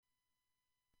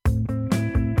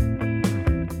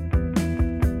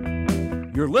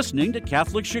You're listening to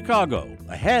Catholic Chicago.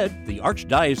 Ahead, the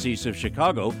Archdiocese of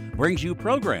Chicago brings you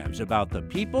programs about the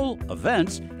people,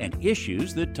 events, and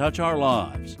issues that touch our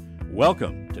lives.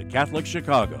 Welcome to Catholic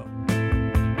Chicago.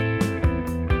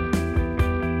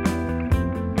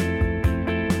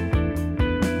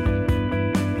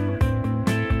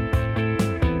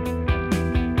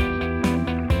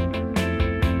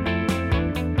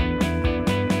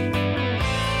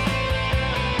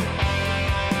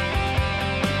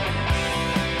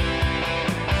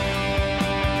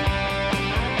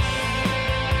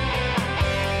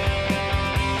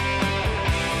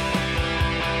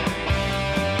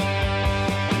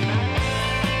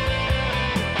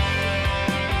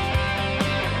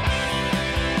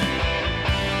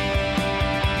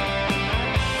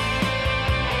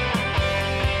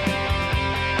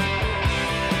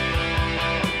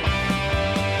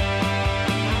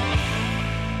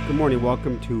 Good morning.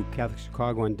 Welcome to Catholic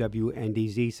Chicago on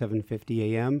WNDZ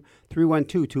 750 AM,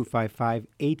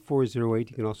 312-255-8408.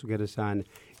 You can also get us on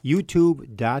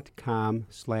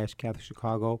youtube.com/Catholic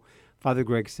Chicago. Father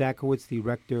Greg Sakowicz, the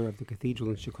rector of the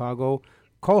Cathedral in Chicago,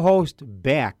 co-host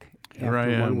back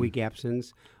after 1 week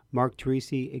absence. Mark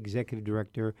Teresi, executive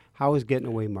director. How is getting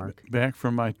away, Mark? Back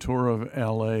from my tour of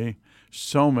L.A.,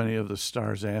 so many of the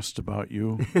stars asked about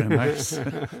you, and I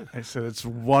said it's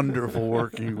wonderful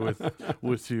working with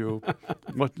you.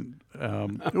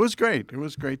 It was great. It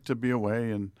was great to be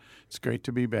away, and it's great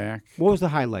to be back. What was the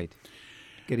highlight?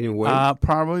 Getting away?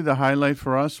 Probably the highlight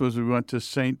for us was we went to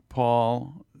St.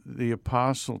 Paul, the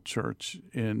Apostle Church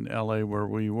in L.A., where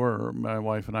we were. My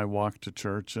wife and I walked to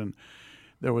church, and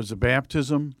there was a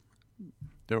baptism.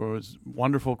 There was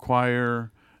wonderful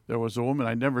choir. There was a woman,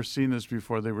 I'd never seen this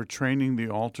before. They were training the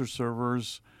altar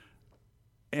servers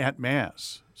at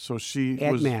Mass. So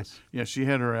Mass. Yeah, she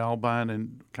had her alb on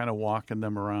and kind of walking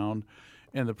them around.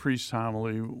 And the priest's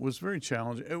homily was very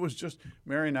challenging. It was just,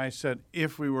 Mary and I said,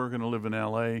 if we were going to live in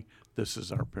L.A., this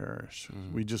is our parish.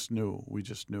 Mm. We just knew.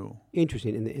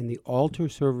 Interesting. And the altar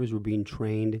servers were being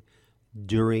trained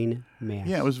during Mass.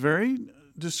 Yeah, it was very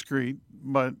discreet,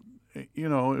 but it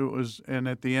was, and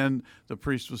at the end, the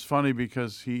priest was funny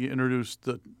because he introduced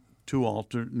the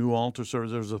new altar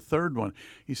servers. There was a third one.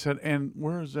 He said, and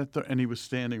where is that? And he was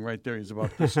standing right there. He's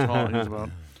about this tall. He's about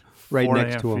right 4.5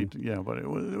 next to him. feet. Yeah, but it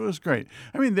was great.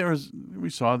 I mean, we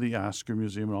saw the Oscar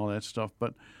Museum and all that stuff,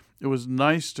 but it was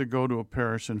nice to go to a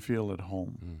parish and feel at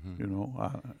home,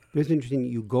 It's interesting.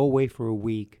 You go away for a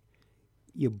week,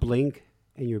 you blink,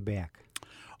 and you're back.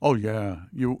 Oh, yeah.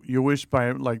 You wish by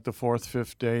like the fourth,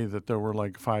 fifth day that there were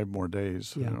like 5 more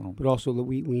days. Yeah, but also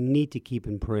we need to keep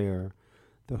in prayer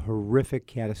the horrific,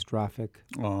 catastrophic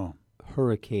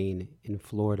hurricane in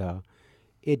Florida.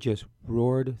 It just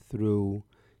roared through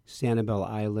Sanibel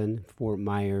Island, Fort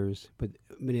Myers, but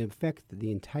it affected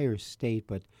the entire state.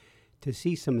 But to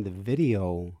see some of the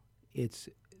video, it's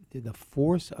the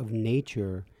force of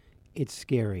nature. It's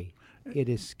scary. It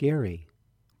is scary.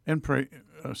 And pray.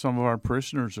 Some of our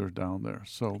parishioners are down there,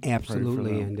 so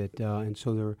absolutely. Pray for them. And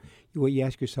so you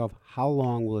ask yourself, how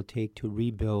long will it take to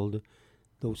rebuild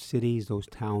those cities, those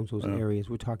towns, those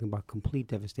areas? We're talking about complete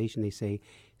devastation. They say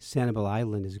Sanibel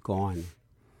Island is gone,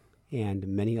 and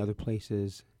many other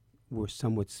places were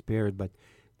somewhat spared. But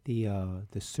the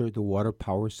water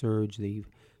power surge, the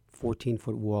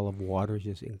 14-foot wall of water is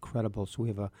just incredible. So we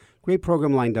have a great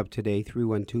program lined up today,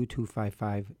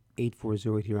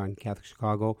 312-255-8408 here on Catholic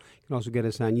Chicago. You can also get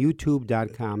us on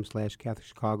youtube.com/Catholic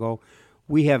Chicago.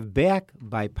 We have back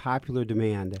by popular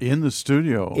demand. In the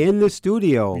studio.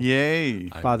 Yay.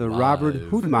 Father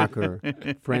Robert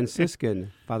Houtmacher,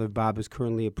 Franciscan. Father Bob is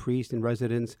currently a priest in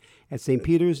residence at St.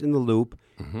 Peter's in the Loop.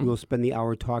 Mm-hmm. We will spend the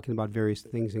hour talking about various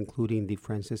things, including the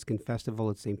Franciscan Festival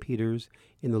at St. Peter's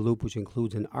in the Loop, which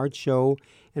includes an art show.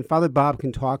 And Father Bob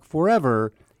can talk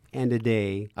forever and a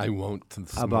day. I won't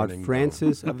this about morning,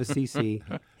 Francis of Assisi,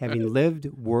 having lived,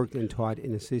 worked, and taught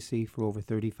in Assisi for over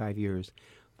 35 years.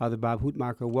 Father Bob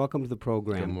Houtmacher, welcome to the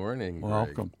program. Good morning.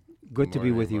 Welcome. Good to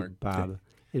be with Mark. you, Bob.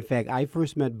 In fact, I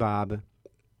first met Bob.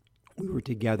 We were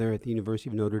together at the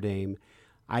University of Notre Dame.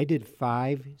 I did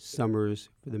 5 summers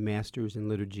for the Masters in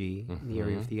Liturgy in the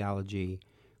area of theology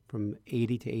from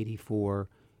 80 to 84.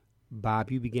 Bob,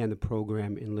 you began the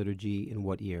program in liturgy in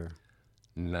what year?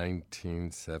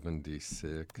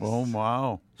 1976. Oh,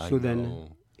 wow. So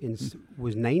then,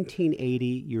 was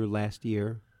 1980 your last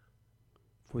year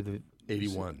for the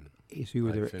 81. So you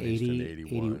were there 80,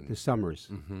 81. The summers.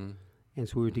 Mm-hmm. And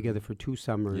so we were together for 2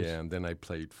 summers. Yeah, and then I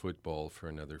played football for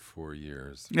another 4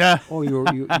 years. Yeah. Oh, you were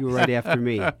right after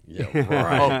me. Yeah,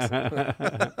 right.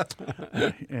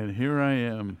 And here I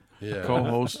am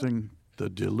co-hosting The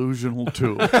delusional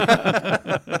two.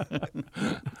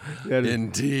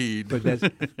 Indeed. But that's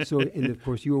so. And of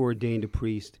course, you were ordained a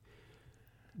priest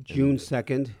June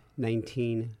 2nd,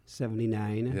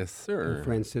 1979. Yes, sir. A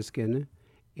Franciscan,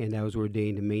 and I was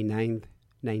ordained May 9th,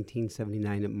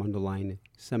 1979 at Mundelein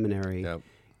Seminary. Yep.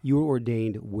 You were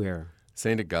ordained where?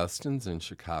 St. Augustine's in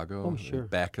Chicago. Oh, sure.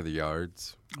 Back of the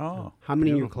yards. Oh, How many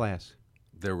in your beautiful. class?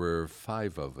 There were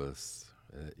 5 of us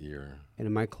that year. And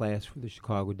in my class for the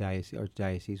Chicago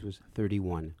Archdiocese was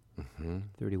 31. Mm-hmm.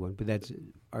 31. But that's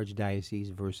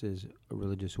Archdiocese versus a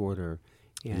religious order.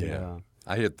 And, Yeah.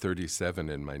 I had 37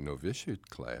 in my novitiate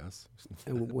class.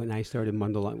 and when I started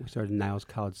Mundelein, we started Niles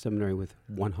College Seminary with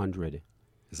 100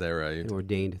 Is that right? and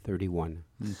ordained 31.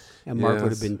 And Mark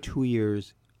would have Yes. been 2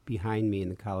 years behind me in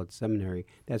the college seminary.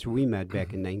 That's where we met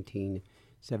back in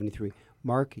 1973.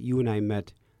 Mark, you and I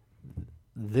met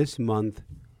this month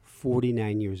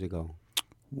 49 years ago.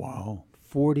 Wow.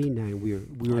 49. We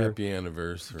were Happy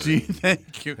anniversary. Gee,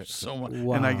 thank you so much.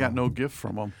 And I got Wow. no gift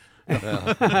from him.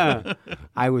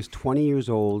 I was 20 years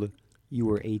old. You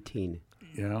were 18.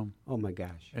 Yeah, Oh, my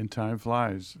gosh. and time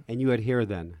flies. And you had hair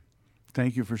then.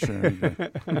 Thank you for sharing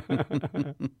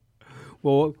that.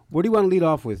 Well, what do you want to lead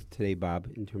off with today, Bob,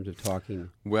 in terms of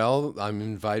talking? Well, I'm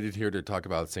invited here to talk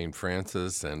about St.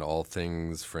 Francis and all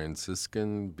things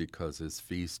Franciscan because his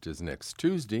feast is next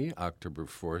Tuesday, October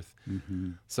 4th.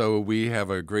 Mm-hmm. So we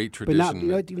have a great But tradition. now, you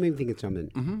know what, you may be thinking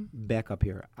something. Back up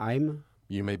here.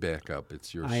 You may back up.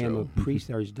 It's your I show. am a priest,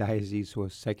 archdiocese, so a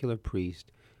secular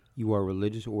priest. You are a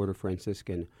religious order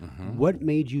Franciscan. What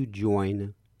made you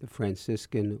join the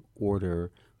Franciscan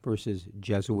order versus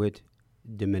Jesuit,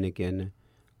 Dominican,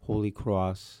 Holy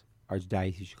Cross,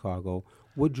 Archdiocese of Chicago?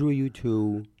 What drew you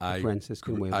to the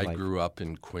Franciscan way of I life? grew up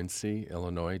in Quincy,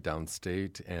 Illinois,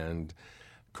 downstate, and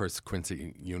of course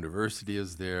Quincy University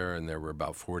is there, and there were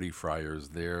about 40 friars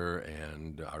there,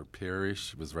 and our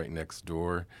parish was right next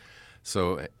door.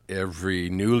 So every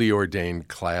newly ordained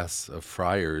class of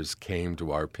friars came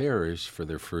to our parish for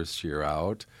their first year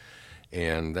out.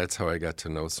 And that's how I got to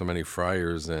know so many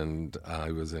friars. And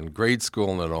I was in grade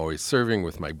school and always serving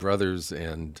with my brothers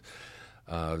and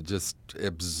just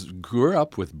grew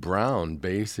up with Brown,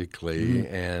 basically.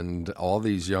 And all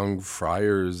these young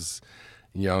friars,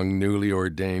 young newly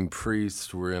ordained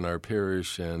priests were in our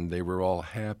parish, and they were all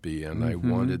happy. And I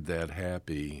wanted that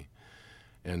happy.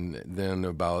 And then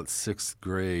about 6th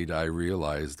grade, I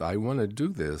realized I want to do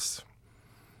this.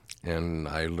 And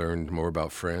I learned more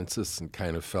about Francis and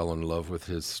kind of fell in love with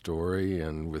his story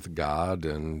and with God,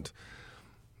 and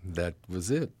that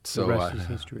was it. The rest is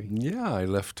history. Yeah, I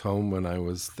left home when I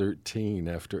was 13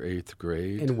 after 8th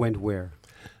grade. And went where?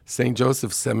 St.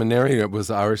 Joseph Seminary, it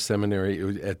was our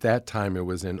seminary. At that time, it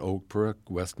was in Oak Brook,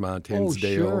 Westmont,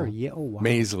 Hinsdale, Oh, sure. Yeah. Oh, wow.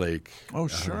 Mays Lake. Oh,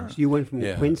 sure. So you went from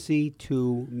Yeah. Quincy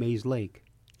to Mays Lake.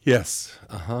 Yes,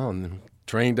 and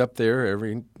trained up there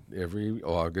every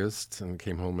August and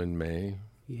came home in May.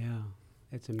 Yeah.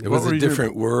 That's amazing. It was were a your-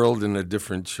 different world and a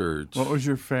different church. What was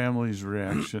your family's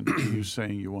reaction to you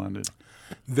saying you wanted?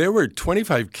 There were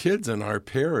 25 kids in our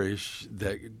parish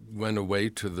that went away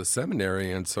to the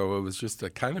seminary, and so it was just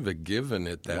a kind of a given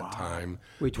at that time.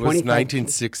 Wait, It was 25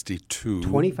 1962.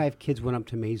 25 kids went up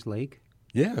to Mays Lake?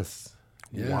 Yes.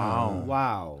 Yeah. Wow.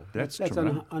 Wow. That's that's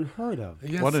tremendous. unheard of.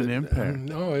 Yes, What an impact.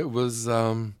 No, it was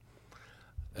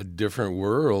a different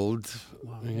world,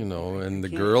 you know, and the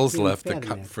can't girls even left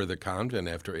fathom that. for the convent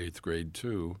after 8th grade,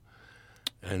 too.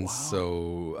 And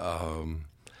so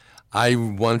I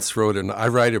once I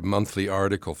write a monthly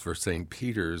article for St.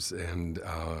 Peter's and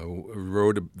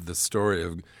wrote the story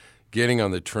of getting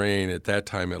on the train. At that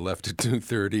time, it left at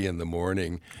 2:30 in the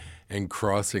morning and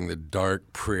crossing the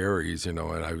dark prairies, you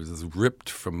know, and I was ripped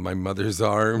from my mother's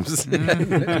arms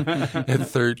at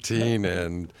 13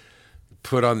 and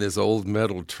put on this old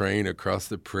metal train across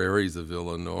the prairies of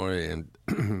Illinois, and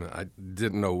I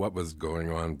didn't know what was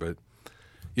going on, but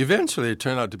eventually it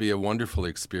turned out to be a wonderful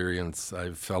experience.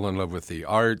 I fell in love with the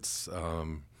arts.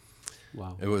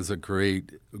 Wow. It was a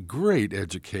great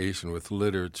education with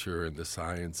literature and the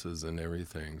sciences and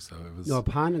everything. So it was. Now,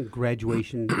 upon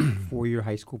graduation, 4-year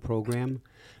high school program,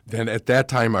 Then at that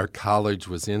time, our college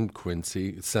was in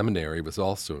Quincy. Seminary was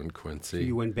also in Quincy. so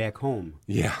you went back home,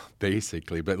 Yeah,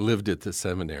 basically, but lived at the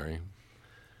seminary.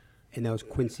 and that was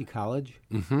Quincy College.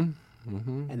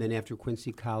 And then after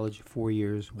Quincy College, 4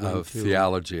 years, went Of to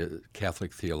theology at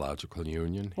Catholic Theological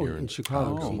Union Oh, here in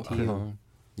Chicago, Oh, CTU.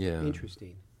 Yeah.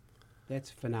 Interesting. That's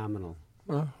phenomenal.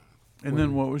 Well, And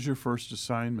then what was your first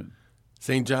assignment?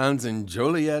 St. John's in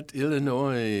Joliet,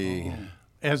 Illinois.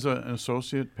 As an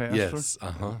associate pastor? Yes,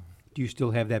 Do you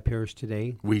still have that parish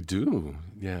today? we do.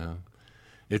 Yeah,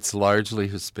 It's largely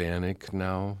Hispanic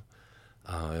now.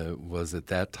 It was at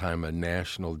that time a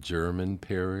national German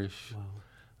parish. Wow.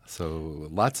 So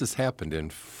lots has happened in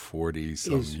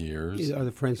 40-some years. Are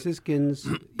the Franciscans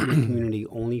in the community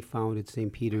only found at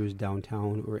St. Peter's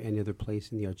downtown or any other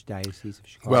place in the Archdiocese of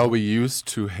Chicago? Well, we used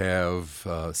to have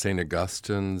St.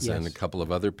 Augustine's and a Yes. couple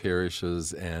of other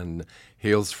parishes, and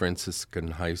Hales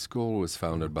Franciscan High School was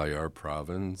founded by our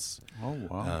province. Oh,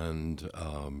 wow. And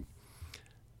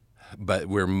but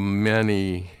we're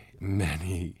many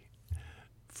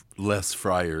less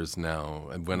friars now.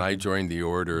 And when I joined the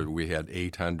order, we had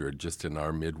 800 just in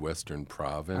our Midwestern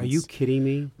province. Are you kidding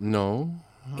me? No.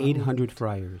 800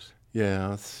 friars.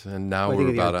 Yes, and now Well, I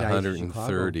think we're of the about Archdiocese of Chicago,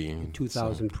 130.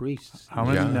 2,000 priests. How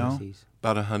many Yeah. now?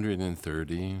 About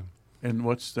 130. And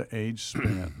what's the age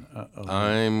span? Of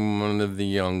I'm one of the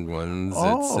young ones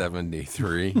Oh. at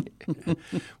 73.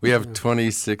 We have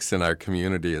 26 in our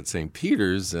community at St.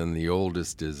 Peter's, and the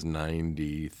oldest is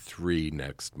 93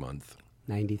 next month.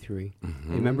 93.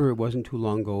 Mm-hmm. Remember, it wasn't too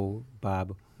long ago,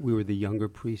 Bob, we were the younger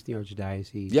priest in the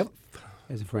Archdiocese. Yep.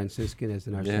 As a Franciscan, as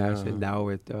an Yeah. Archdiocese. Now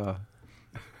it...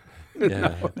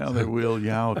 Yeah. now they wheel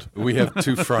you out. We have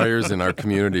two friars in our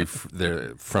community.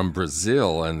 They're from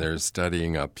Brazil, and they're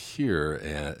studying up here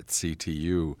at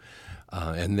CTU.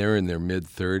 And they're in their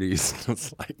mid-30s.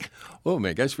 It's like, oh,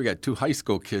 my gosh, we got two high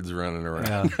school kids running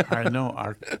around. I know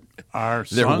our They're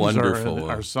sons wonderful.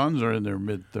 our sons are in their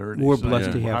mid-30s. We're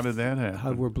blessed to How have... did that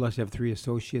happen? We're blessed to have 3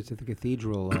 associates at the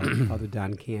cathedral. Father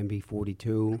Don Canby,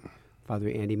 42. Father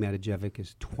Andy Matajevic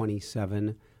is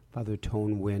 27. Father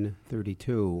Tone Wynn,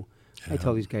 32. I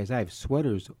tell these guys, I have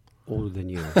sweaters older than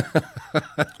you.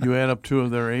 You add up 2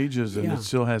 of their ages, and Yeah. it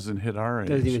still hasn't hit our age.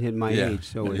 Doesn't even hit my Yeah. age.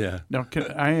 So Yeah. Now, can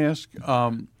I ask,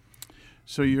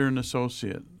 so you're an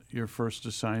associate, your first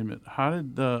assignment. How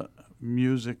did the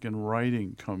music and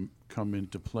writing come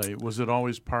into play? Was it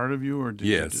always part of you, or did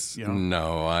Yes. you?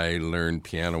 No, I learned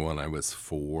piano when I was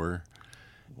 4.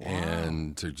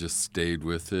 And just stayed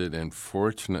with it. And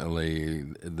fortunately,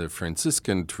 the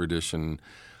Franciscan tradition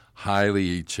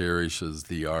highly cherishes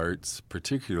the arts,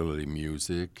 particularly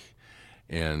music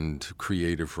and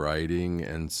creative writing.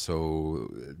 And so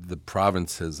the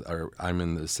province I'm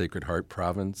in the Sacred Heart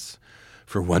province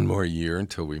for one more year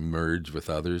until we merge with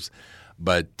others.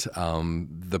 But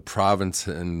the province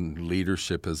and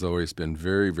leadership has always been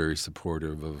very, very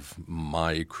supportive of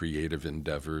my creative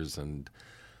endeavors, and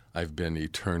I've been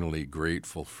eternally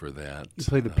grateful for that. you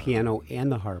play the piano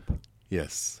and the harp.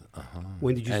 Yes. Uh-huh.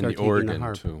 When did you and start the taking organ the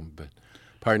harp? too. But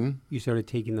pardon? You started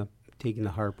taking the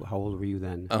harp. How old were you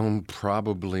then?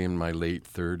 Probably in my late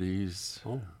 30s.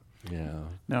 Oh. Yeah.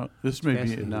 Now, this may be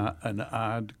Fascinating. an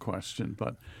odd question,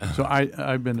 but so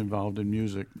I've been involved in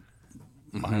music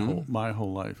my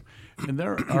whole life, and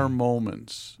there are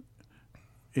moments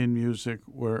in music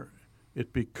where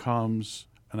it becomes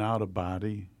an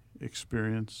out-of-body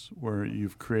experience, where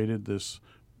you've created this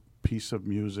piece of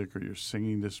music, or you're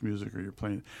singing this music, or you're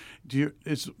playing.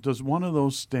 Does one of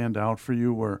those stand out for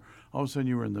you, where all of a sudden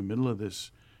you were in the middle of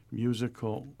this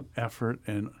musical effort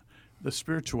and the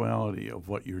spirituality of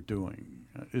what you're doing?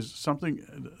 Is something,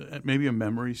 maybe a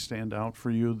memory, stand out for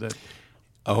you that?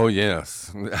 Oh,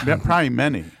 yes. Probably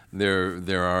many.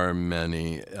 There are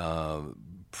many.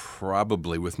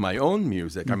 Probably with my own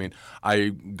music. I mean, I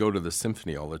go to the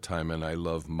symphony all the time, and I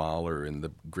love Mahler and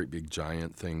the great big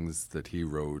giant things that he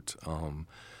wrote, and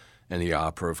the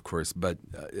opera, of course. But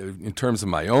in terms of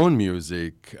my own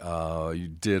music,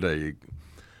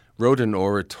 wrote an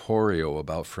oratorio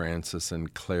about Francis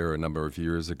and Clare a number of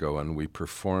years ago, and we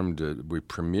performed it. We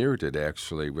premiered it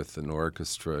actually with an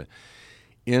orchestra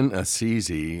in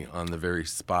Assisi, on the very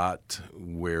spot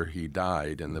where he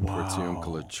died, in the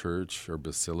Portiuncula Church or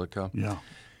Basilica. Yeah.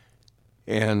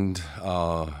 And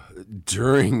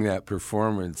during that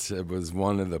performance, it was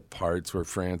one of the parts where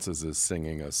Francis is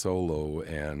singing a solo,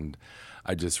 and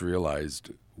I just realized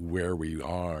where we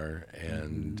are,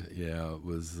 and it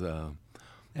was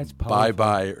That's bye powerful.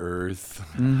 bye Earth.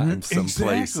 I'm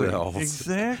someplace else.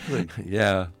 Exactly.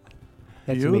 Yeah,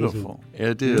 That's Beautiful.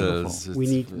 it Beautiful. is. We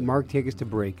It's- need Mark take us to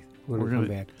break when We're we come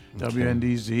gonna- back.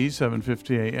 WNDZ,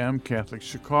 750 AM, Catholic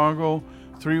Chicago,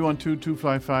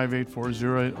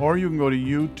 312-255-8408, or you can go to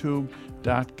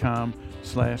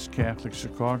youtube.com/Catholic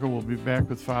Chicago. We'll be back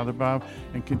with Father Bob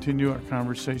and continue our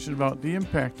conversation about the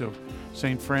impact of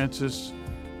St. Francis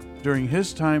during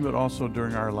his time, but also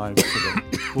during our lives today.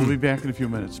 We'll be back in a few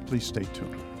minutes. Please stay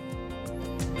tuned.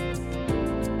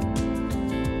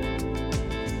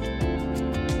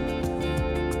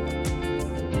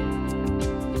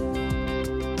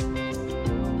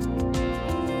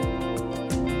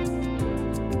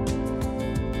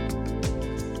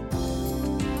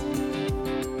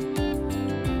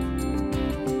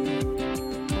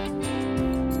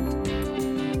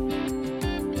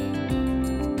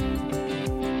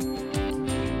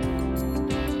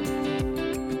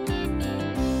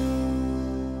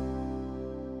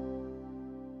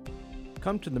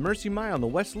 come to the Mercy Mile on the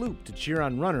West Loop to cheer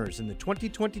on runners in the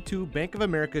 2022 Bank of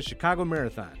America Chicago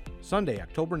Marathon, Sunday,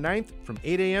 October 9th from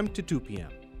 8 a.m. to 2 p.m.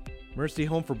 Mercy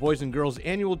Home for Boys and Girls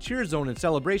annual Cheer Zone and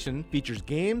celebration features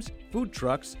games, food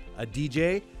trucks, a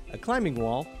DJ, a climbing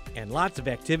wall, and lots of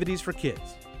activities for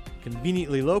kids.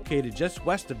 Conveniently located just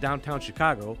west of downtown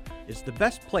Chicago, it's the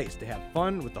best place to have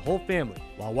fun with the whole family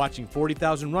while watching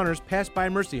 40,000 runners pass by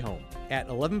Mercy Home at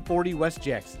 1140 West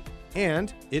Jackson.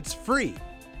 And it's free.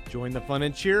 Join the fun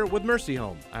and cheer with Mercy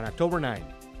Home on October 9.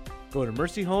 Go to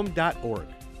mercyhome.org.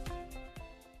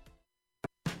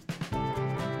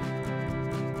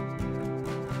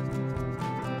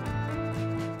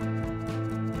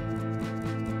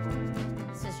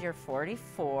 This is year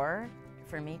 44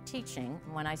 for me teaching.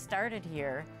 When I started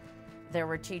here, there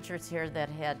were teachers here that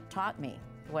had taught me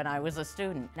when I was a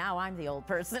student. Now I'm the old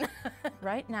person.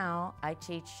 Right now, I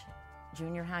teach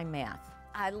junior high math.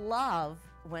 I love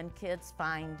when kids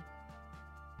find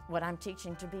what I'm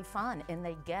teaching to be fun and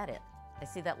they get it. I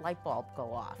see that light bulb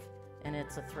go off and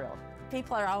it's a thrill.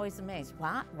 People are always amazed.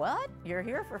 What? You're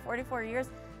here for 44 years?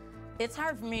 It's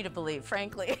hard for me to believe,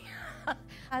 frankly.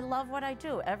 I love what I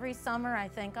do. Every summer I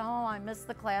think, oh, I miss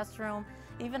the classroom.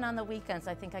 Even on the weekends,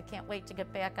 I think I can't wait to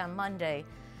get back on Monday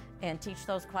and teach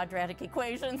those quadratic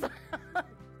equations.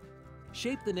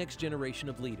 Shape the next generation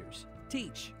of leaders.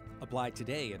 Teach. Apply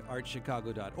today at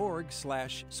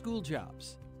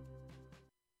artchicago.org/schooljobs.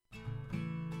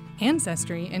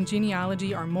 Ancestry and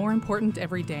genealogy are more important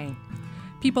every day.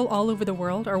 People all over the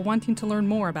world are wanting to learn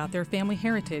more about their family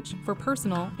heritage for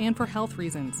personal and for health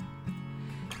reasons.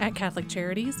 At Catholic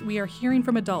Charities, we are hearing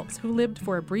from adults who lived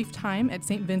for a brief time at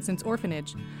St. Vincent's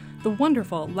Orphanage, the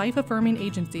wonderful life-affirming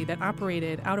agency that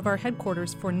operated out of our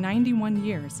headquarters for 91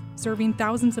 years, serving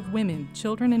thousands of women,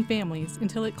 children, and families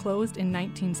until it closed in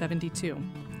 1972.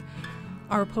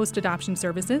 Our post-adoption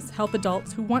services help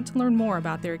adults who want to learn more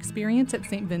about their experience at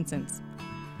St. Vincent's.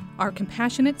 Our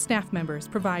compassionate staff members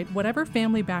provide whatever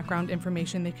family background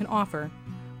information they can offer,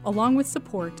 along with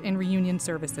support and reunion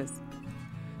services.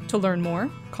 To learn more,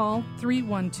 call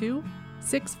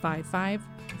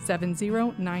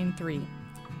 312-655-7093.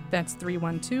 That's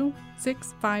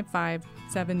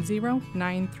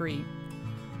 312-655-7093.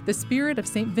 The spirit of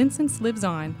St. Vincent's lives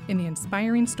on in the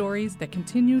inspiring stories that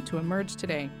continue to emerge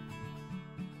today.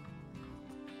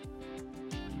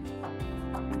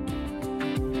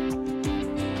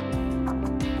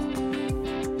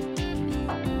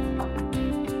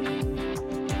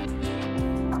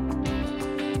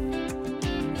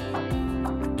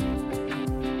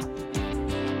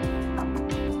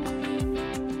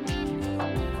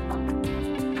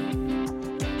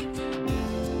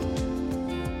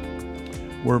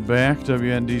 We're back,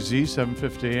 WNDZ,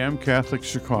 750 AM, Catholic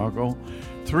Chicago,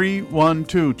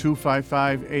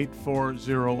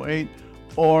 312-255-8408,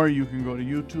 or you can go to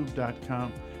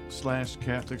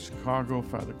youtube.com/Catholic Chicago.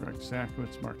 Father Greg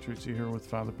Sakowitz, Mark Teresi here with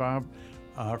Father Bob,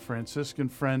 our Franciscan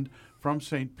friend from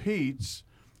St. Pete's.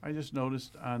 I just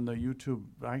noticed on the YouTube,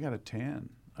 I got a tan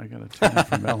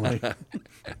from LA.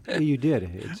 Yeah, you did.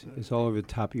 It's all over the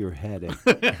top of your head.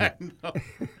 I know.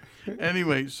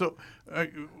 Anyway, so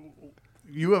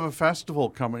you have a festival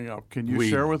coming up. Can you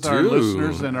share with our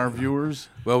listeners and our viewers?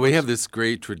 Well, we have this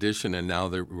great tradition, and now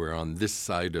that we're on this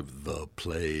side of the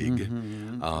plague,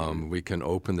 we can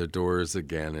open the doors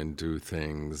again and do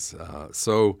things.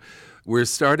 So we're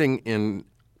starting in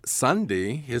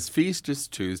Sunday. His feast is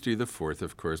Tuesday the 4th,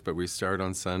 of course, but we start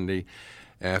on Sunday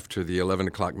after the 11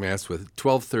 o'clock Mass with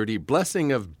 12:30,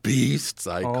 Blessing of Beasts,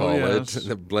 I call it,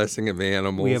 the blessing of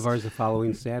animals. We have ours the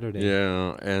following Saturday.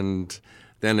 Yeah, and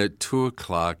then at 2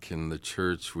 o'clock in the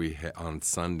church, on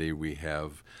Sunday, we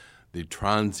have the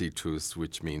Transitus,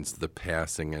 which means the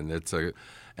passing, and it's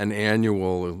an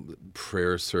annual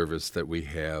prayer service that we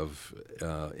have,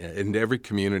 and every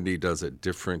community does it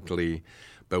differently,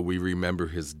 but we remember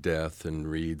his death and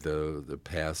read the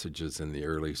passages in the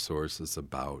early sources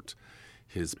about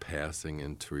his passing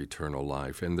into eternal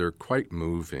life, and they're quite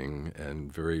moving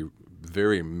and very,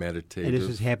 very meditative. And this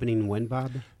is happening when,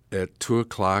 Bob? At 2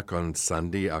 o'clock on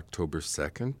Sunday, October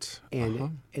 2nd.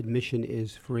 And admission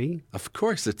is free? Of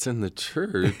course, it's in the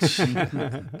church.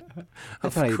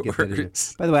 Of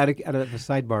course. By the way, out of a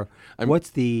sidebar, what's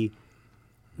the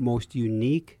most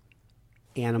unique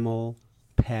animal,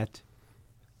 pet,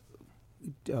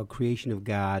 creation of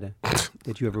God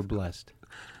that you ever blessed?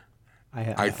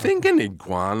 I think an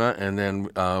iguana, and then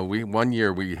one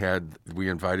year we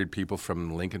invited people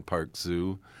from Lincoln Park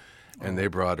Zoo, and they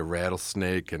brought a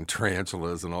rattlesnake and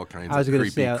tarantulas and all kinds of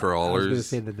creepy crawlers. I was going to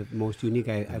say that the most unique,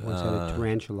 I once had a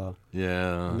tarantula.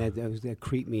 Yeah. And that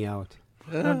creeped me out.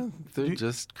 They're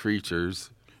just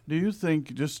creatures. Do you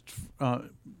think, just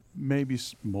maybe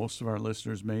most of our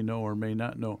listeners may know or may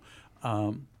not know,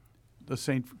 the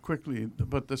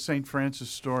St. Francis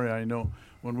story, I know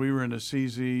when we were in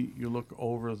Assisi, you look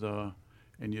over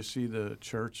and you see the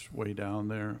church way down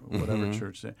there, whatever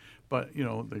church they, but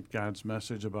the God's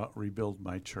message about rebuild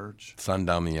my church. San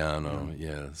Damiano,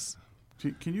 yes.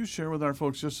 Can you share with our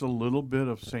folks just a little bit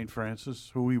of St.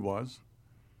 Francis, who he was?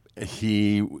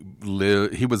 He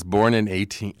was born in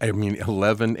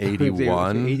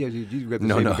 1181.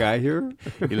 No. Guy here?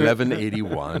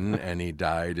 1181, and he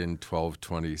died in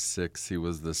 1226. He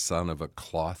was the son of a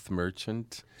cloth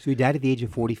merchant. So he died at the age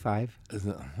of 45?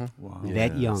 Wow.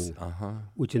 That young,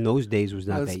 which in those days was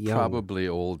not that young. Probably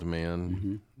old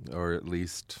man, or at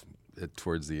least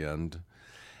towards the end.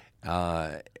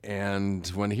 And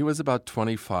when he was about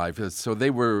 25, so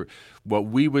they were what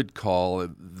we would call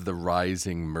the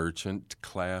rising merchant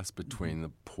class between the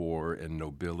poor and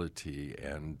nobility.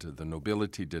 And the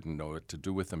nobility didn't know what to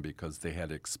do with them because they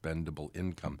had expendable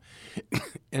income.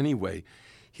 Anyway,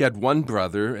 he had one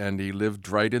brother, and he lived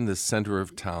right in the center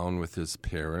of town with his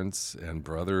parents and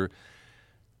brother.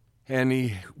 And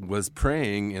he was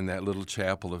praying in that little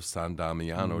chapel of San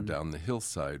Damiano down the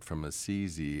hillside from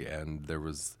Assisi, and there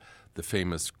was the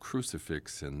famous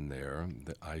crucifix in there,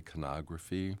 the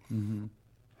iconography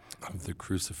of the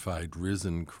crucified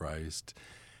risen Christ.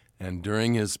 And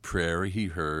during his prayer, he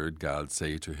heard God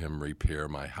say to him, "Repair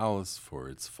my house, for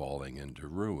it's falling into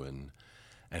ruin."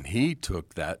 And he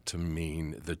took that to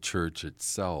mean the church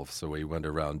itself, so he went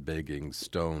around begging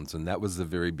stones. And that was the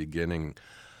very beginning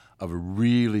of a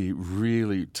really,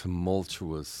 really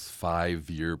tumultuous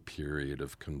 5-year period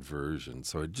of conversion.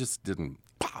 So it just didn't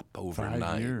pop overnight.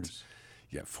 5 years.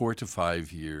 Yeah, 4 to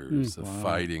 5 years of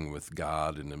fighting with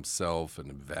God and himself and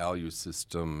a value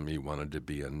system. He wanted to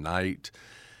be a knight.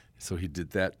 So he did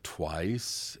that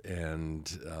twice. And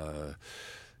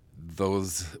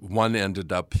one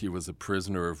ended up, he was a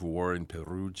prisoner of war in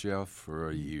Perugia for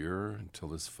a year until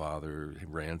his father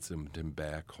ransomed him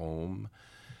back home.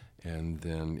 And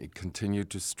then he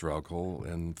continued to struggle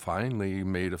and finally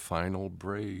made a final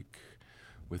break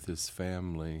with his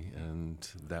family, and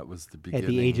that was the beginning. At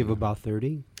the age of about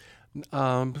 30?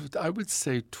 I would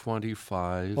say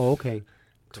 25. Oh, okay.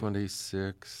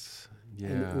 26, yeah.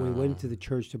 And when he went to the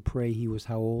church to pray, he was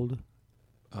how old?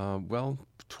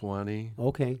 20.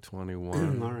 Okay.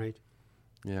 21. All right.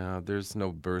 Yeah, there's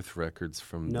no birth records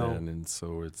from then, and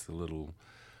so it's a little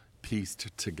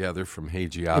pieced together from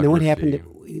hagiography. And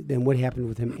then what happened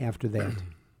with him after that?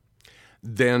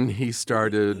 Then he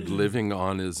started living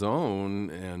on his own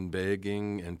and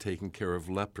begging and taking care of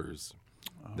lepers.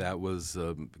 That was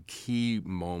a key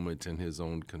moment in his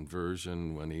own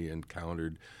conversion when he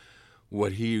encountered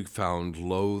what he found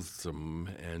loathsome,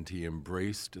 and he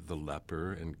embraced the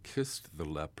leper and kissed the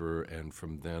leper, and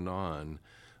from then on,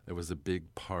 it was a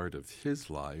big part of his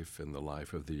life and the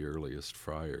life of the earliest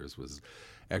friars was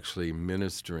actually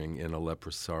ministering in a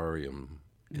leprosarium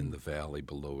in the valley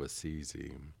below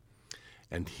Assisi.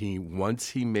 And once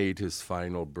he made his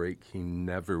final break, he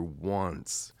never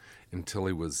once, until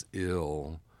he was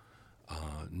ill,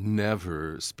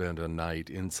 never spent a night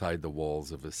inside the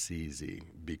walls of Assisi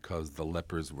because the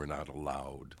lepers were not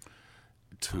allowed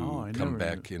to come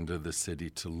back into the city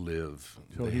to live.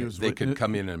 So they could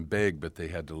come in and beg, but they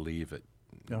had to leave it.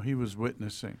 Now, he was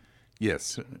witnessing.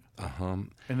 Yes.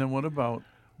 And then what about,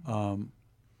 so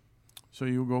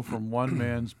you go from one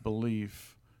man's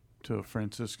belief to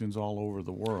Franciscans all over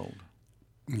the world.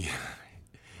 Yeah.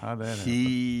 How'd that happen?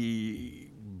 He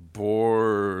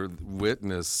bore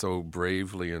witness so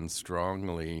bravely and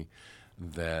strongly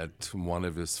that one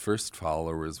of his first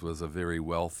followers was a very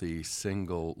wealthy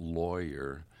single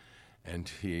lawyer,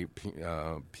 and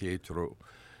Pietro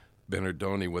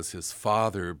Bernardoni was his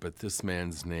father, but this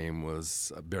man's name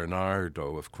was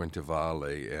Bernardo of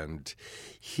Quintavalle, and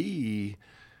he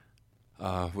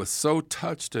was so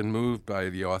touched and moved by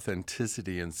the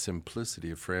authenticity and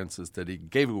simplicity of Francis that he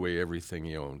gave away everything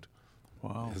he owned.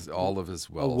 Wow. All of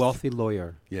his wealth. A wealthy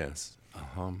lawyer. Yes.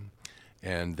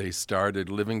 And they started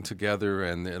living together,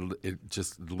 and it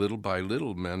just little by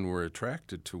little, men were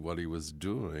attracted to what he was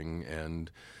doing.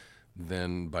 And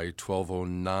then by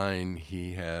 1209,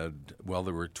 he had,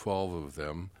 there were 12 of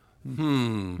them.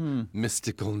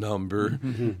 Mystical number,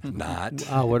 not.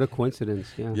 Wow, what a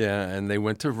coincidence, yeah. Yeah, and they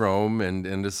went to Rome, and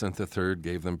Innocent III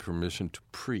gave them permission to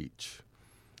preach.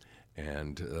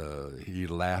 And he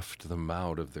laughed them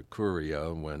out of the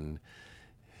Curia when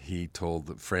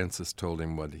Francis told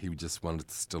him what he just wanted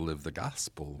to live the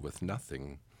gospel with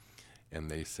nothing. And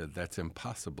they said, that's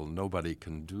impossible. Nobody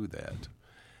can do that.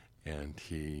 And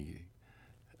he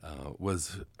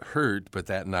was hurt, but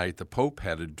that night the Pope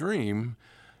had a dream,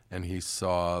 and he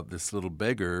saw this little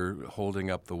beggar holding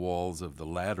up the walls of the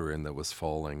Lateran that was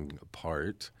falling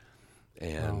apart.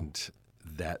 And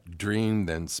that dream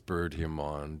then spurred him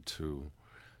on to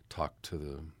talk to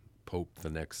the Pope the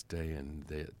next day, and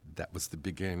that was the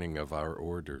beginning of our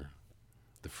order,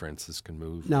 the Franciscan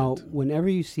movement. Now, whenever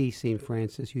you see St.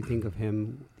 Francis, you think of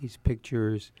him, these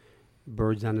pictures,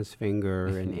 birds on his finger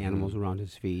and animals around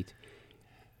his feet.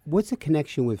 What's the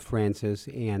connection with Francis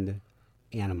and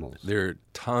animals? There are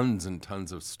tons and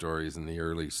tons of stories in the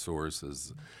early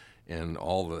sources and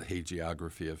all the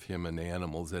hagiography of him and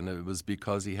animals, and it was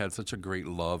because he had such a great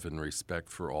love and respect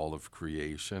for all of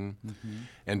creation.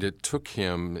 And it took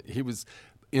him, he was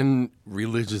in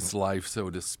religious life, so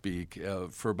to speak,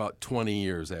 for about 20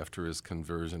 years after his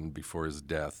conversion, before his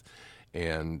death.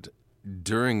 And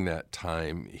during that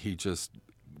time, he just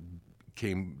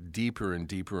came deeper and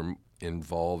deeper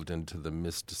involved into the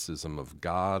mysticism of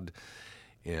God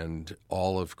and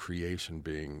all of creation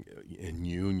being in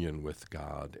union with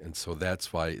God. And so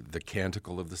that's why the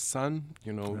Canticle of the Sun,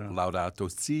 Laudato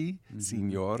Si,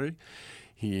 Signore,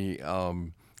 he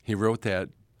wrote that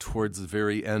towards the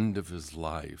very end of his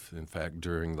life, in fact,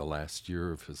 during the last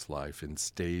year of his life, in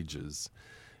stages.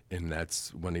 And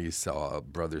that's when he saw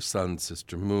brother, sun,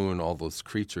 sister, moon, all those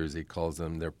creatures, he calls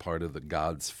them, they're part of the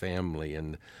God's family,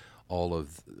 and all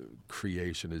of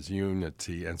creation is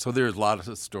unity. And so there's a lot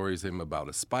of stories of him about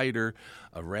a spider,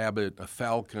 a rabbit, a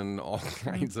falcon, all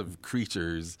kinds of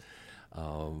creatures,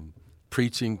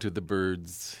 preaching to the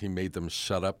birds. He made them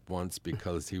shut up once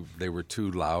because they were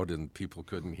too loud and people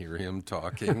couldn't hear him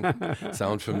talking.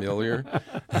 Sound familiar?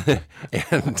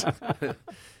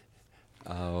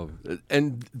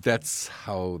 And that's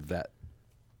how that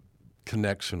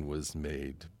connection was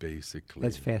made, basically.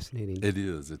 That's fascinating. It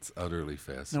is. It's utterly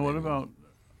fascinating. Now, what about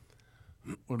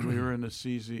when we were in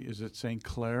Assisi? Is it St.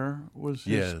 Clair?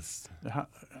 Yes.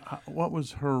 What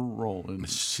was her role in?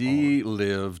 She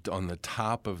lived on the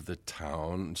top of the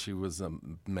town. She was a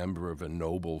member of a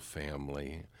noble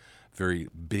family, very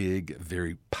big,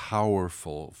 very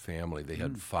powerful family. They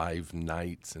had 5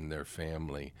 knights in their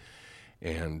family.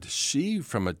 And she,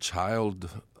 from a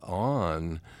child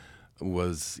on,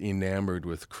 was enamored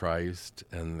with Christ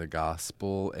and the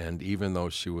gospel, and even though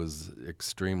she was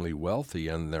extremely wealthy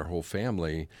and their whole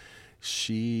family,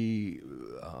 she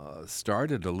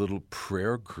started a little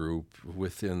prayer group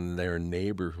within their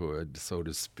neighborhood, so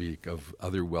to speak, of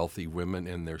other wealthy women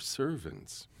and their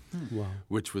servants,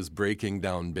 which was breaking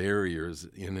down barriers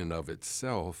in and of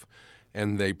itself.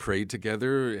 And they prayed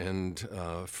together and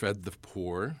fed the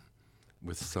poor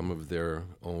with some of their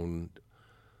own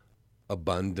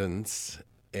abundance.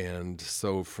 And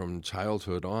so from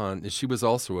childhood on, she was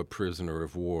also a prisoner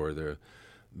of war. The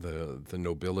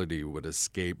nobility would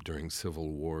escape during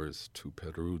civil wars to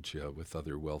Perugia with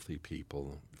other wealthy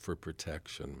people for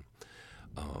protection.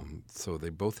 So they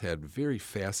both had very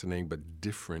fascinating but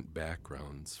different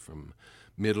backgrounds, from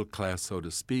middle class, so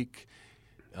to speak,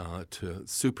 to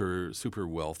super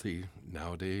wealthy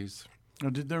nowadays. Now,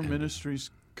 did their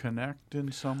ministries connect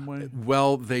in some way?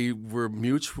 Well, they were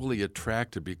mutually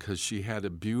attracted because she had a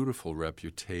beautiful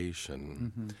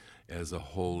reputation as a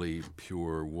holy,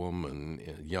 pure woman,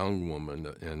 a young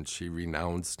woman, and she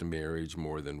renounced marriage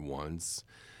more than once.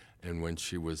 And when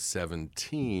she was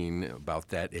 17, about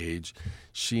that age,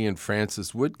 she and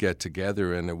Francis would get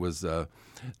together, and it was a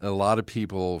lot of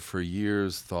people for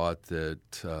years thought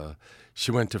that she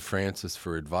went to Francis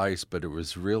for advice, but it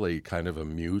was really kind of a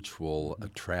mutual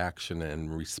attraction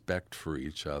and respect for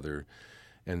each other.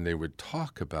 And they would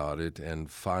talk about it,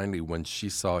 and finally, when she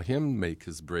saw him make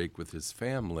his break with his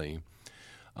family,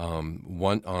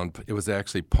 it was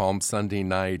actually Palm Sunday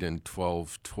night in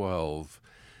 1212,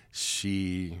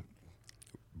 she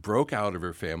broke out of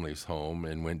her family's home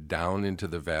and went down into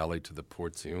the valley to the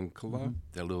Porziuncola,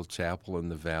 that little chapel in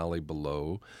the valley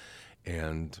below,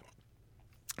 and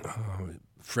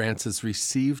Francis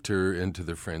received her into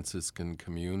the Franciscan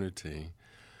community.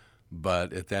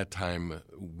 But at that time,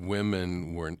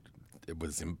 it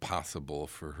was impossible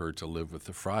for her to live with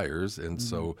the friars, and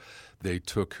so they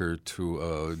took her to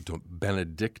a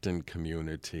Benedictine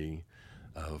community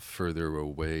further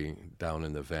away down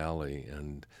in the valley,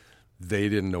 and they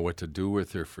didn't know what to do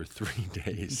with her for 3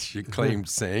 days. She claimed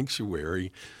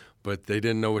sanctuary, but they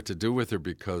didn't know what to do with her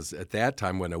because at that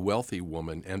time, when a wealthy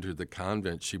woman entered the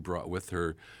convent, she brought with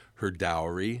her her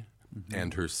dowry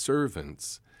and her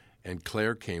servants, and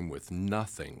Claire came with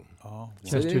nothing. Oh,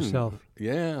 just herself.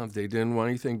 Yeah, they didn't want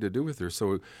anything to do with her.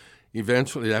 So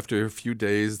eventually, after a few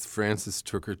days, Francis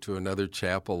took her to another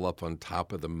chapel up on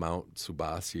top of the Mount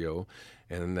Subasio,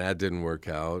 And that didn't work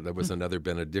out. That was another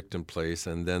Benedictine place.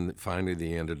 And then finally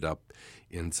they ended up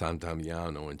in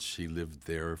Sant'Amiano, and she lived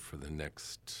there for the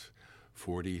next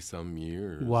 40-some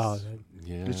years. Wow.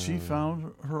 Yeah. Did she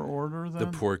found her order then? The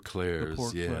Port Clares,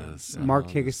 Port yes. Clares. Mark,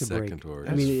 take us to break. Second order.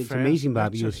 I mean, That's it's amazing,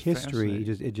 Bob. that's Your just history,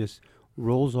 fascinating. it just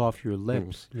rolls off your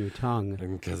lips, your tongue.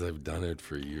 Because I've done it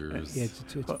for years. Yeah, it's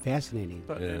fascinating.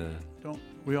 But Yeah. don't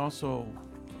we also,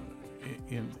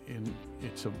 in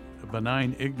it's a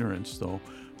benign ignorance though,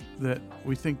 that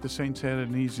we think the saints had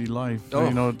an easy life. Oh,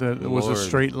 you know, that it was a Lord.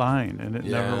 straight line, and it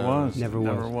never Yeah. was. Never It was.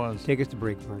 Never was. Take us to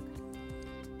break, Mark.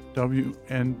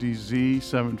 WNDZ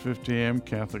 750 AM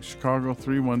Catholic Chicago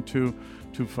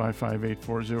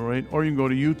 312-255-8408, or you can go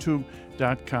to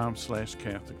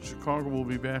youtube.com/Catholic Chicago. We'll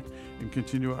be back and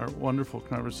continue our wonderful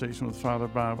conversation with Father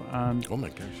Bob on Oh, my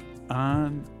gosh.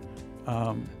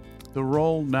 the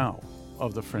role now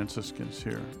of the Franciscans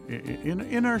here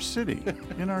in our city.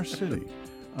 In our city,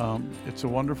 it's a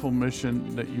wonderful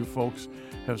mission that you folks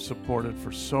have supported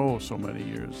for so many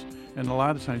years. And a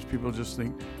lot of times people just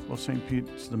think, well, St.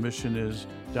 Pete's, the mission is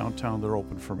downtown, they're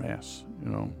open for Mass, you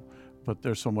know, but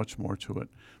there's so much more to it.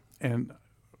 And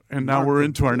now we're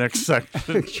into our next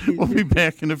section. We'll be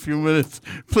back in a few minutes.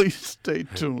 Please stay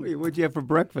tuned. Wait, what'd you have for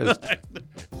breakfast?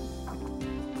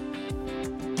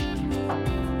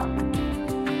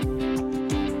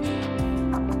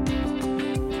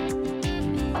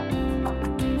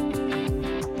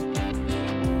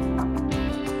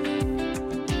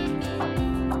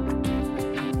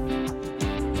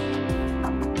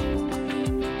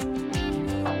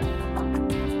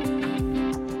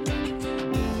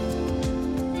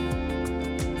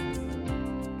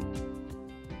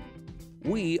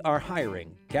 We are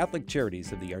hiring. Catholic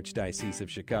Charities of the Archdiocese of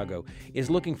Chicago is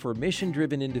looking for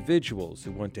mission-driven individuals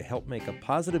who want to help make a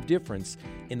positive difference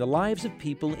in the lives of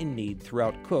people in need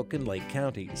throughout Cook and Lake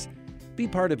counties. Be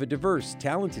part of a diverse,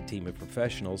 talented team of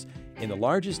professionals in the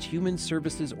largest human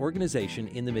services organization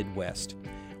in the Midwest.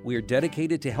 We are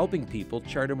dedicated to helping people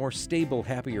chart a more stable,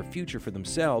 happier future for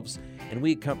themselves, and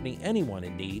we accompany anyone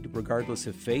in need, regardless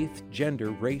of faith,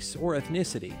 gender, race, or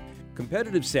ethnicity.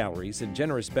 Competitive salaries and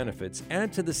generous benefits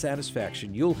add to the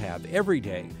satisfaction you'll have every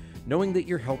day knowing that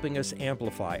you're helping us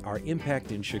amplify our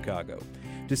impact in Chicago.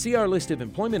 To see our list of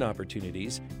employment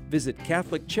opportunities, visit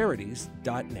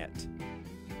CatholicCharities.net.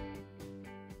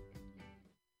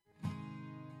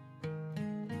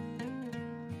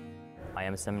 I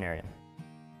am a seminarian.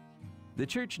 The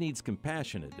church needs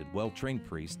compassionate and well-trained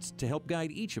priests to help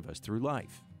guide each of us through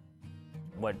life.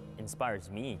 What inspires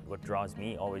me, what draws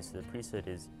me always to the priesthood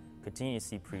is continue to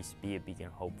see priests be a beacon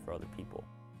of hope for other people.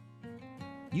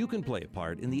 You can play a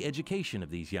part in the education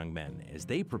of these young men as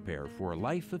they prepare for a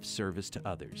life of service to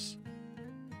others.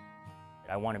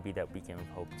 I want to be that beacon of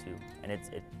hope too, and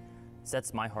it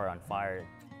sets my heart on fire.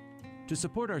 To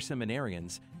support our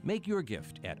seminarians, make your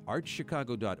gift at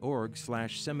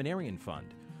archchicago.org/seminarian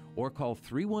fund or call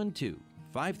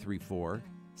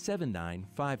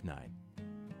 312-534-7959.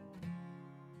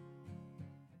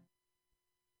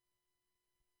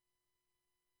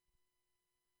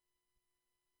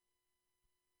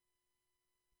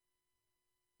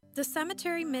 The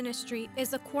Cemetery Ministry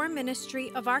is a core ministry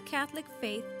of our Catholic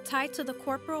faith tied to the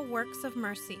corporal works of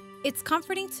mercy. It's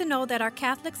comforting to know that our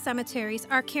Catholic cemeteries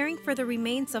are caring for the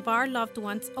remains of our loved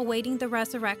ones awaiting the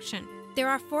resurrection. There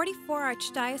are 44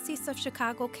 Archdiocese of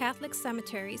Chicago Catholic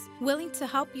cemeteries willing to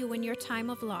help you in your time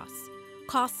of loss.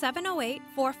 Call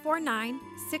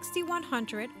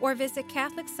 708-449-6100 or visit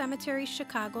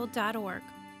CatholicCemeteriesChicago.org.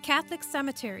 Catholic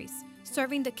Cemeteries,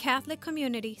 serving the Catholic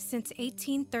community since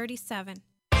 1837.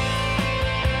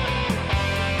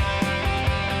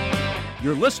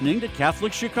 You're listening to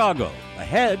Catholic Chicago.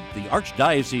 Ahead, the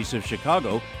Archdiocese of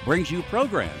Chicago brings you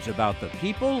programs about the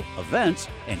people, events,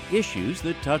 and issues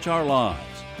that touch our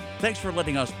lives. Thanks for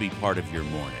letting us be part of your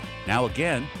morning. Now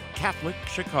again, Catholic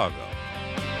Chicago.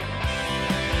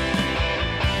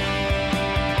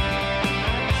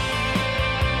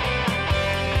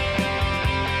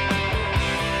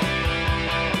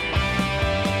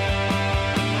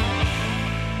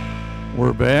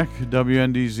 We're back.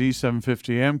 WNDZ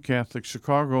 750 AM, Catholic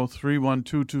Chicago,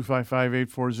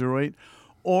 312-255-8408.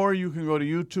 Or you can go to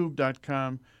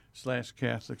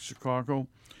youtube.com/Catholic Chicago.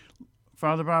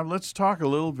 Father Bob, let's talk a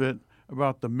little bit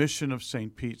about the mission of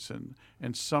St. Pete's and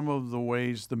some of the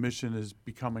ways the mission is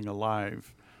becoming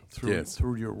alive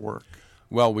through your work.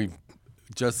 Well, we've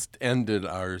just ended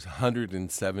our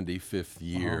 175th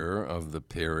year of the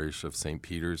parish of St.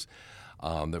 Peter's.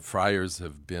 The friars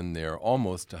have been there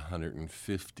almost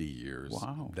 150 years.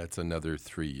 Wow. That's another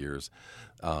 3 years.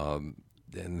 And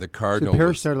the cardinal... So the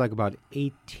parish started like about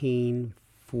 1840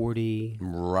 1840.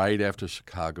 Right after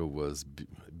Chicago was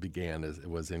began, it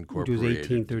was Which incorporated. was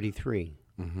 1833.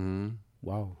 Mm-hmm.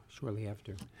 Wow, shortly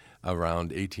after.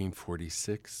 Around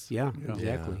 1846. Yeah,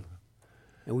 exactly. Yeah.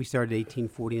 And we started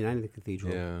 1849 at the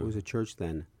cathedral. Yeah. It was a church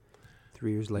then.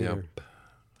 3 years later.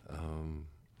 Yep.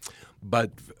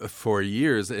 But for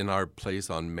years in our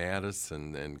place on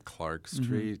Madison and Clark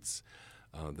Streets,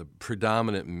 the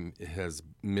predominant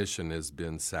mission has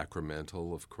been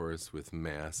sacramental, of course, with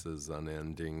masses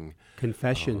unending.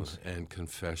 Confessions. And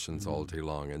confessions all day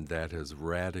long. And that has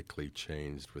radically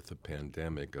changed with the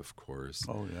pandemic, of course.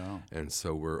 Oh, yeah. And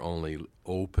so we're only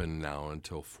open now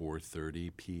until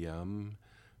 4:30 p.m.,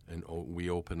 and we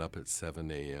open up at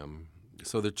 7 a.m.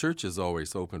 So the church is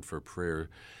always open for prayer.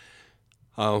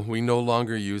 We no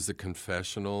longer use the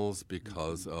confessionals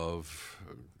because of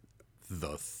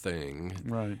the thing,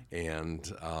 Right? And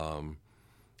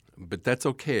but that's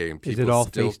okay. People Is it all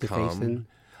still face-to-face come.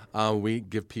 then? We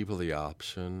give people the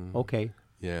option. Okay.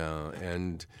 Yeah,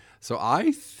 and so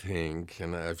I think,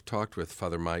 and I've talked with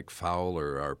Father Mike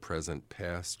Fowler, our present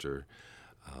pastor,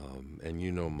 and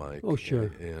you know Mike. Oh,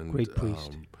 sure. And, Great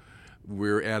priest.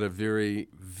 We're at a very,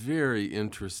 very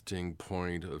interesting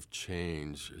point of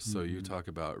change. So you talk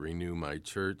about renew my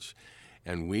church,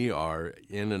 and we are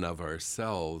in and of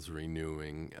ourselves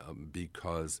renewing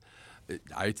because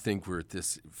I think we're at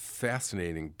this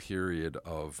fascinating period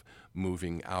of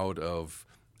moving out of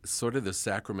sort of the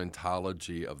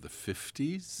sacramentology of the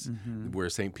 50s, where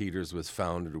St. Peter's was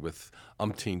founded with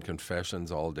umpteen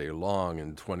confessions all day long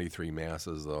and 23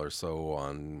 masses or so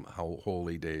on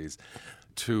holy days,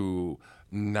 to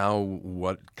now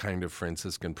what kind of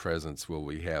Franciscan presence will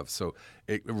we have? So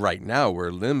right now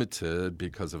we're limited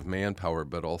because of manpower,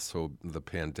 but also the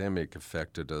pandemic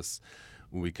affected us.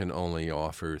 We can only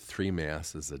offer 3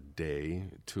 masses a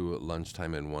day, 2 at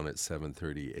lunchtime and 1 at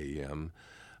 7:30 a.m.,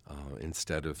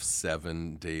 instead of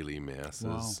 7 daily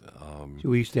masses. Wow. So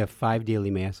we used to have 5 daily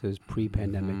masses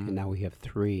pre-pandemic, and now we have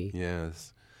 3.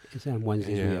 Yes. It's on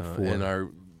Wednesdays we have 4.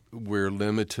 And we're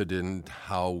limited in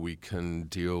how we can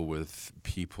deal with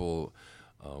people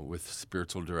with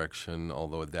spiritual direction,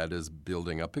 although that is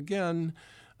building up again.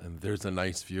 And there's a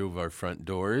nice view of our front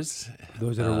doors.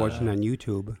 Those that are watching on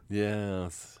YouTube.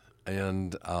 Yes.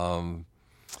 And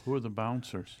who are the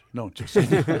bouncers? No, just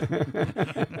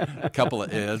a couple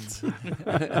of Eds.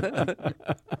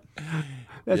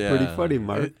 That's pretty funny,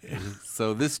 Mark.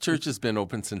 So this church has been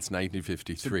open since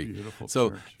 1953. It's a beautiful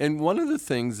church. And one of the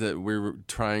things that we're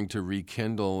trying to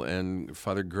rekindle, and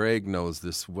Father Greg knows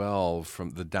this well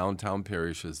from the downtown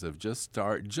parishes, have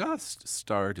just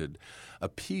started a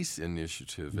peace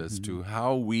initiative as to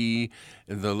how we,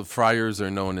 the friars are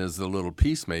known as the little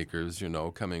peacemakers,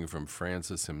 coming from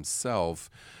Francis himself,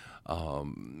 a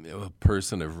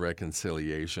person of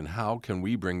reconciliation. How can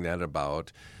we bring that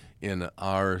about in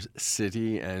our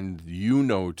city? And you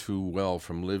know too well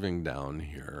from living down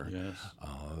here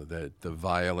that the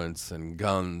violence and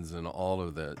guns and all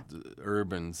of that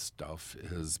urban stuff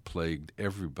has plagued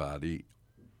everybody,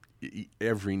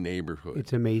 every neighborhood.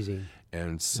 It's amazing.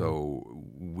 And so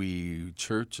we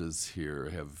churches here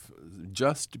have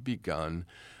just begun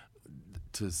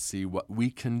to see what we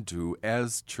can do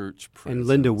as church presence. And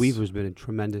Linda Weaver's been a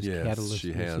tremendous catalyst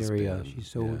she in has this area. been. She's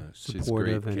so supportive. She's a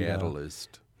great and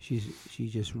catalyst. She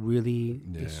just really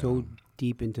is so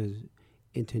deep into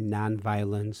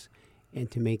nonviolence and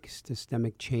to make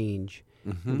systemic change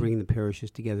and bringing the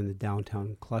parishes together in the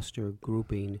downtown cluster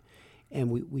grouping. And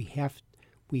we have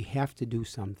to do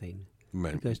something.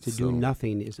 Right. Because to do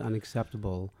nothing is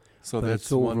unacceptable. So but that's it's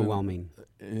so overwhelming.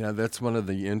 That's one of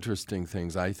the interesting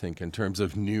things, I think, in terms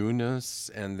of newness.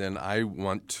 And then I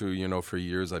want to, for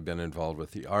years I've been involved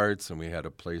with the arts, and we had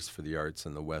a place for the arts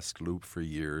in the West Loop for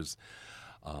years.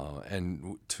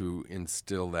 And to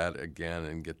instill that again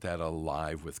and get that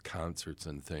alive with concerts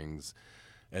and things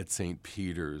at St.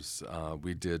 Peter's.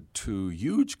 We did 2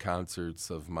 huge concerts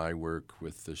of my work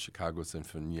with the Chicago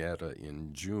Sinfonietta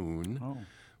in June,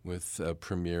 with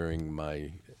premiering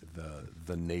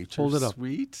the Nature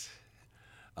Suite.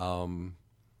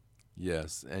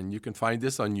 Yes, and you can find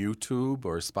this on YouTube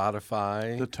or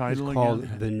Spotify. The title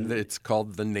It's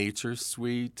called The Nature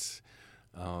Suite.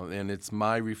 And it's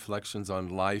my reflections on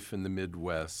life in the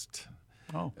Midwest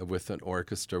with an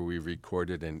orchestra we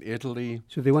recorded in Italy.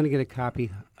 So if they want to get a copy,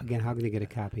 again, how can they get a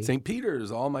copy? St.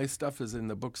 Peter's. All my stuff is in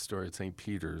the bookstore at St.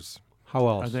 Peter's. How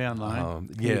else? Are they online?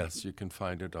 Yes, you can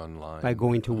find it online. By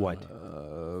going to what?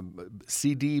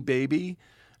 CD Baby.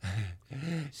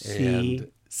 And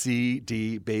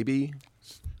CD Baby.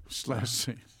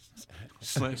 /St.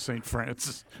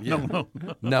 Francis. Yeah.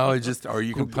 No, or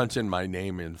you can punch in my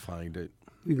name and find it.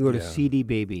 You can go to Yeah. CD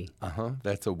Baby.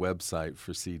 That's a website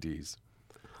for CDs.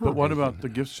 But what about the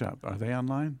gift shop? Are they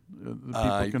online? The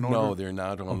people can order? No, they're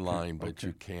not online, but okay.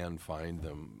 you can find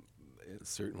them.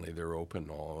 Certainly, they're open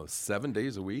all 7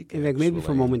 days a week. In fact, maybe for a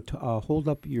actually. moment, hold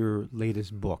up your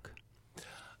latest book.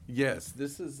 Yes,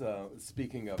 this is,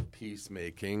 speaking of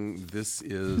peacemaking, this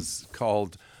is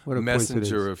called What a Messenger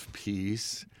coincidence. of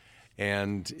Peace.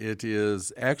 And it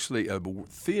is actually a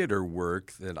theater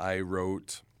work that I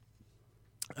wrote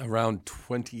around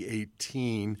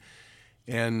 2018.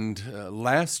 And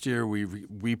last year,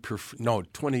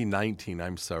 2019,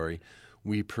 I'm sorry,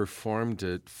 we performed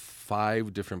at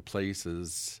 5 different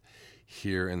places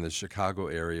here in the Chicago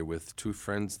area with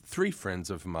 3 friends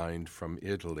of mine from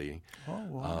Italy. Oh,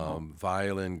 wow.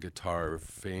 Violin, guitar,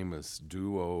 famous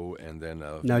duo, and then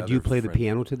Now, do you play the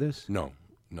piano to this? No.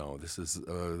 This is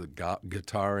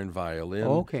guitar and violin.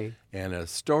 Oh, okay. And a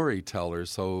storyteller.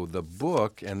 So the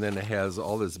book, and then it has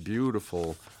all this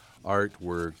beautiful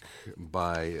artwork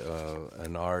by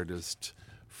an artist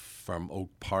from Oak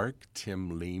Park,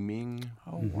 Tim Leeming.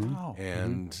 Oh, wow.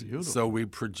 And Beautiful. so we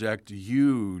project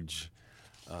huge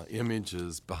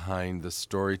images behind the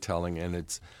storytelling, and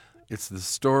it's the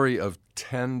story of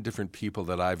 10 different people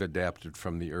that I've adapted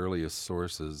from the earliest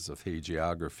sources of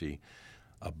hagiography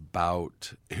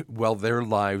about, their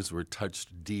lives were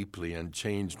touched deeply and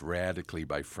changed radically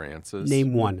by Francis.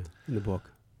 Name one in the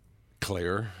book.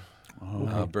 Claire.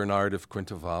 Bernard of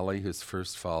Quintavalle, his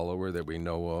first follower that we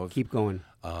know of. Keep going.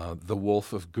 The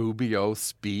Wolf of Gubbio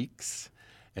speaks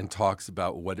and talks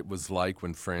about what it was like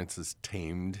when Francis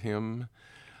tamed him.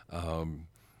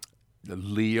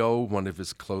 Leo, one of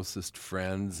his closest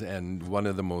friends, and one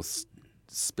of the most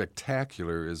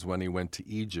spectacular is when he went to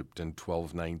Egypt in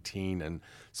 1219 and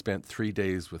spent 3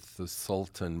 days with the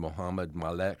Sultan Mohammed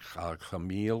Malek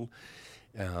al-Khamil.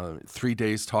 3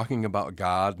 days talking about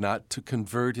God, not to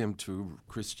convert him to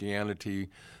Christianity,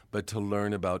 but to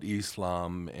learn about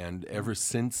Islam. And ever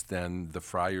since then, the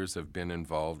friars have been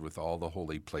involved with all the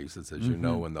holy places, as you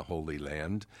know, in the Holy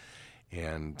Land,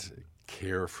 and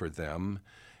care for them.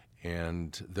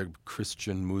 And the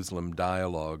Christian-Muslim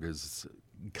dialogue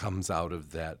comes out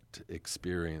of that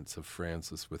experience of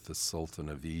Francis with the Sultan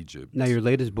of Egypt. Now, your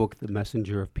latest book, The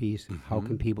Messenger of Peace, how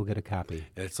can people get a copy?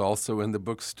 It's also in the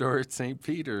bookstore at St.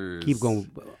 Peter's. Keep going.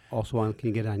 Also, can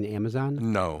you get it on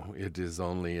Amazon? No, it is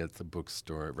only at the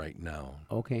bookstore right now.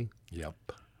 Okay.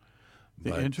 Yep.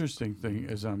 The interesting thing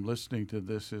as I'm listening to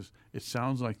this is it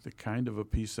sounds like the kind of a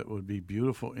piece that would be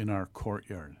beautiful in our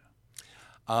courtyard.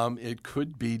 It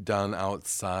could be done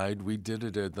outside. We did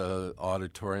it at the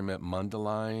auditorium at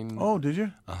Mundelein. Oh, did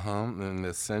you? In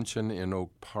Ascension in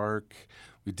Oak Park.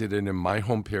 We did it in my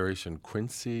home parish in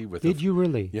Quincy. Did you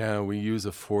really? Yeah, we use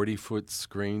a 40-foot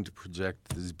screen to project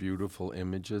these beautiful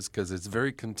images because it's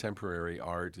very contemporary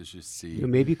art, as you see.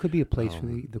 Maybe it could be a place for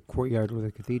the courtyard or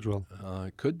the cathedral.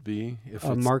 It could be if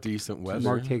it's decent weather.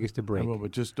 Mark, take us to break. Well,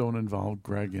 but just don't involve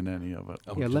Greg in any of it.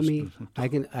 Yeah,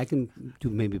 I can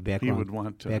do maybe background. He would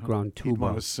want to. Background tuba. He'd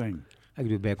want to sing. I can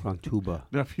do background tuba.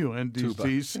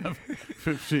 WNDC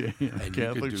 750 AM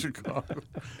Catholic Chicago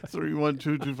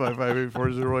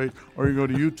 312-255-8408, or you go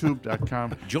to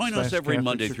youtube.com. Join us every Catholic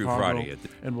Monday through Chicago, Friday.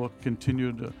 And we'll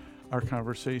continue our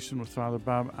conversation with Father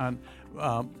Bob on.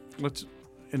 Let's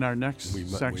in our next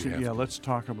section. Let's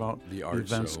talk about the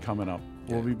events show coming up.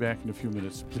 We'll be back in a few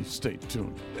minutes. Please stay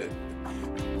tuned.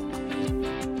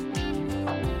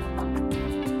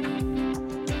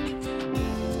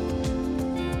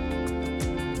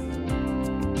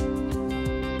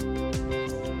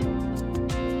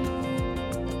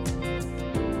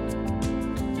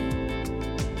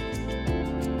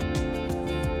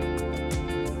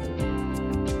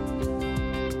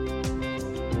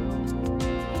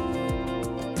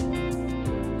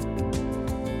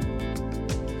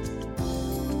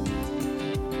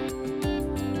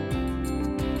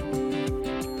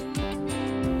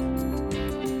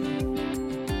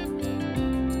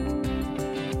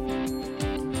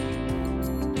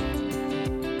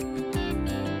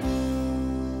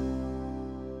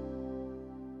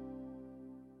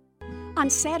 On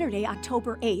Saturday,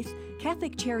 October 8th,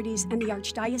 Catholic Charities and the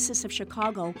Archdiocese of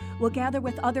Chicago will gather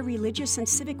with other religious and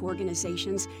civic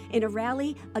organizations in a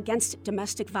rally against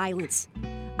domestic violence.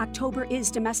 October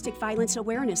is Domestic Violence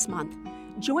Awareness Month.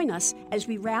 Join us as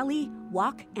we rally,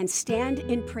 walk, and stand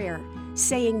in prayer,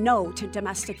 saying no to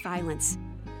domestic violence.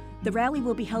 The rally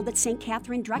will be held at St.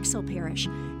 Catherine Drexel Parish,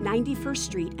 91st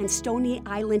Street and Stony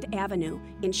Island Avenue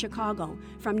in Chicago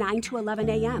from 9 to 11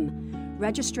 a.m.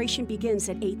 Registration begins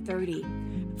at 8:30.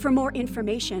 For more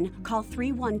information, call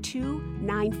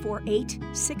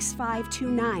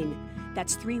 312-948-6529.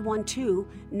 That's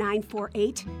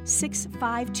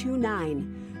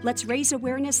 312-948-6529. Let's raise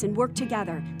awareness and work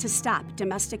together to stop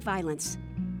domestic violence.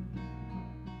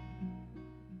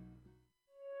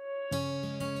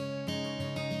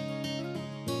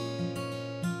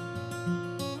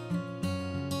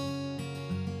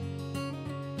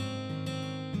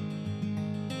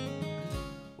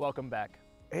 Welcome back.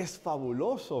 Es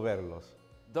fabuloso verlos.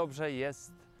 Dobrze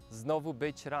jest znowu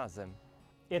być razem.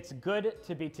 It's good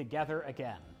to be together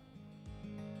again.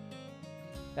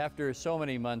 After so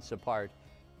many months apart,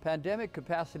 pandemic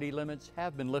capacity limits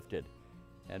have been lifted,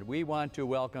 and we want to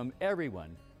welcome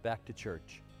everyone back to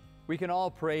church. We can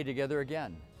all pray together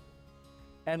again.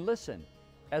 And listen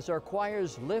as our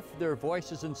choirs lift their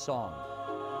voices in song.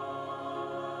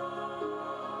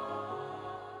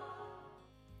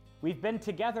 We've been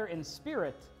together in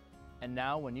spirit, and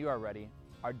now when you are ready,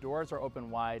 our doors are open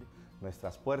wide.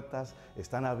 Nuestras puertas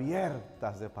están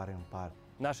abiertas de par en par.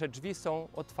 Nasze drzwi są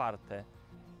otwarte.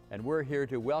 And we're here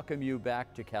to welcome you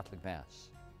back to Catholic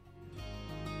Mass.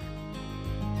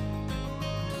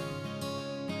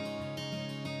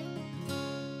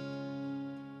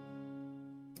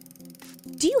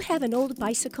 Do you have an old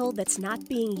bicycle that's not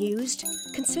being used?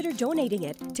 Consider donating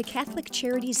it to Catholic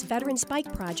Charities Veterans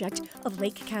Bike Project of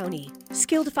Lake County.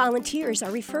 Skilled volunteers are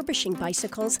refurbishing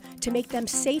bicycles to make them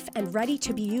safe and ready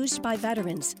to be used by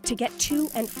veterans to get to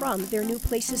and from their new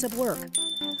places of work.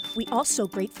 We also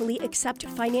gratefully accept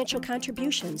financial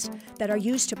contributions that are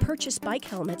used to purchase bike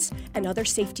helmets and other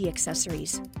safety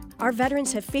accessories. Our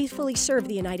veterans have faithfully served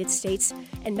the United States,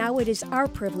 and now it is our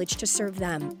privilege to serve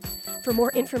them. For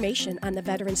more information on the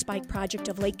Veterans Bike Project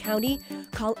of Lake County,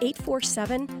 call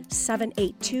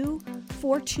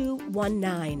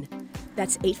 847-782-4219.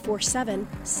 That's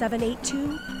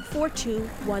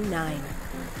 847-782-4219.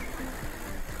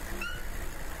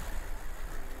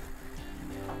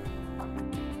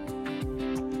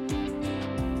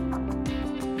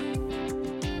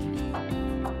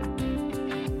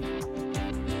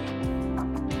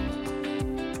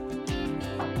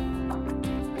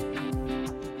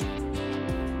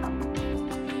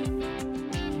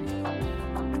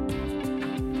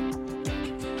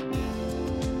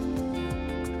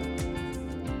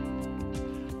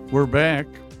 We're back.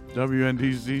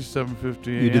 WNDZ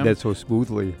 750 AM. You did that so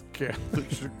smoothly. Catholic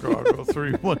Chicago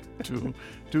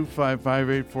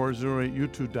 312-255-8408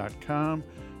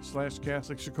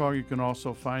 youtube.com/Catholic Chicago. You can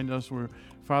also find us. We're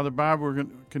Father Bob. We're going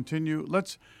to continue.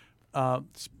 Let's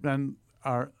spend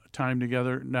our time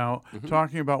together now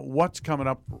talking about what's coming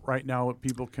up right now, what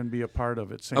people can be a part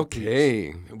of at St. Peter's.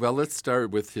 Okay. Well, let's start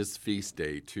with his feast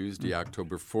day, Tuesday,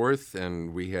 October 4th,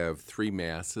 and we have 3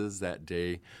 masses that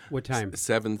day. What time?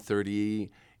 7:30,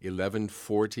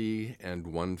 11:40, and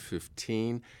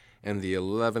 1:15. And the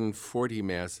 11:40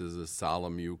 Mass is a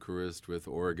solemn Eucharist with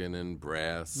organ and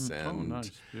brass. And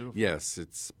nice. Beautiful. Yes,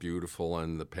 it's beautiful.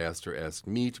 And the pastor asked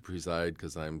me to preside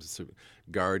because I'm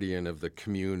guardian of the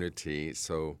community.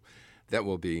 So that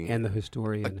will be and the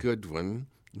historian. A good one.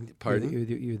 Pardon?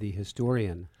 You're the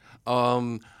historian.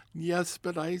 Yes,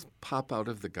 but I pop out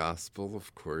of the gospel,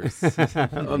 of course. Of that's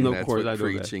course, what I know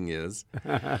preaching is.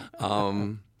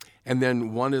 And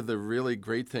then one of the really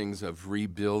great things of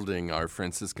rebuilding our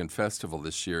Franciscan Festival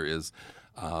this year is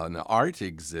an art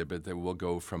exhibit that will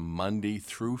go from Monday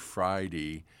through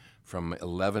Friday from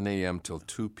 11 a.m. till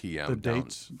 2 p.m.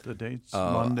 The dates,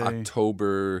 Monday.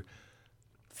 October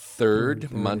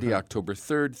 3rd, Monday, October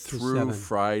 3rd through 7th.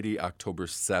 Friday, October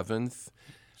 7th.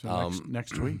 So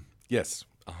next week? Yes.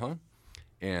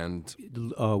 And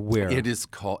where? It is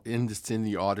called, it's in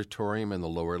the auditorium in the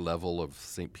lower level of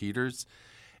St. Peter's.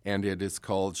 And it is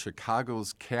called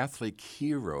Chicago's Catholic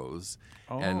Heroes.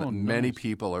 And many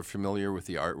people are familiar with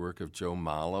the artwork of Joe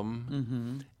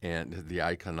Malum and the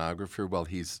iconographer. Well,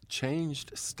 he's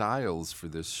changed styles for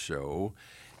this show.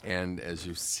 And as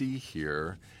you see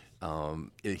here,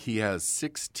 he has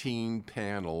 16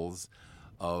 panels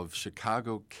of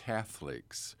Chicago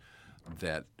Catholics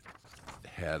that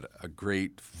had a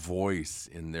great voice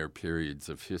in their periods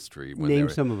of history. Name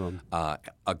some of them.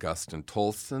 Augustine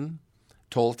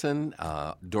Tolton,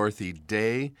 Dorothy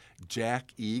Day,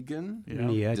 Jack Egan,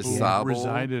 DeSable,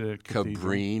 resided at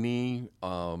Cabrini,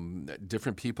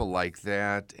 different people like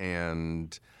that,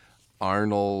 and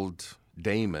Arnold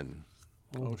Damon.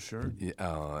 Oh, sure.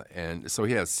 And so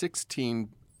he has 16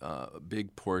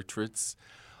 big portraits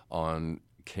on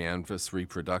canvas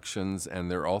reproductions, and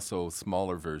there are also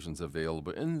smaller versions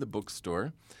available in the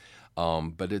bookstore.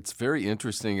 But it's very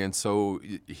interesting, and so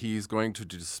he's going to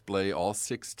display all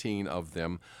 16 of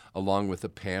them along with a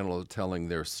panel telling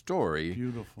their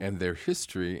story and their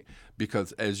history,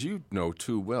 because as you know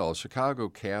too well, Chicago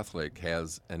Catholic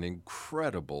has an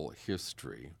incredible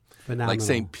history. Phenomenal. Like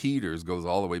St. Peter's goes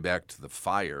all the way back to the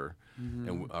fire,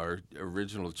 and our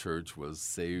original church was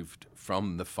saved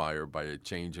from the fire by a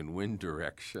change in wind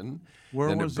direction. Where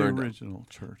Then it was the burned original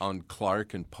church? On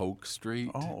Clark and Polk Street.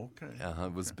 Oh, okay.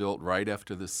 It was built right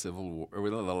after the Civil War, or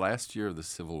the last year of the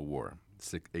Civil War,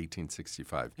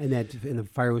 1865. And the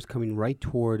fire was coming right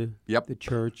toward the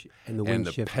church, and the wind And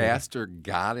the shifted. pastor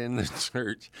got in the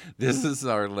church. This is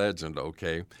our legend,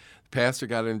 okay? The pastor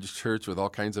got into church with all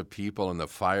kinds of people, and the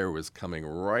fire was coming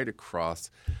right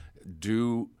across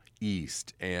due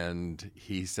east. And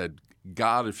he said,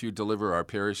 God, if you deliver our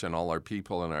parish and all our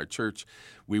people and our church,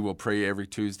 we will pray every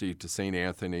Tuesday to St.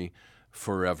 Anthony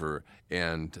forever.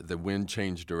 And the wind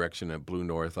changed direction and blew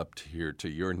north up to here to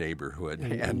your neighborhood.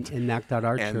 And knocked out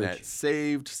our church. And that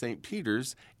saved St.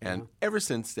 Peter's. And ever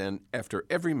since then, after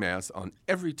every Mass on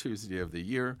every Tuesday of the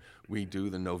year, we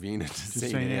do the novena to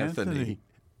St. Anthony.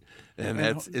 And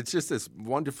it's just this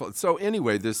wonderful. So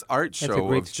anyway, this art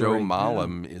show of Joe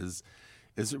Mollum is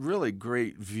a really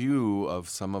great view of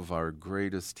some of our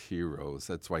greatest heroes.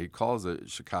 That's why he calls it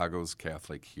Chicago's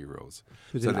Catholic Heroes.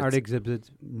 So it's an art exhibit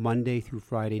Monday through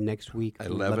Friday next week,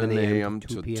 11 a.m.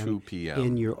 to 2 p.m.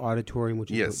 in your auditorium, which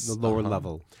is the lower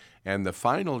level. And the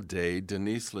final day,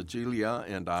 Denise LaGiglia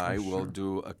and I will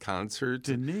do a concert.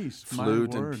 Denise,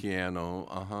 flute my word. and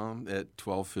piano, at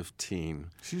 12:15.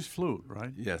 She's flute,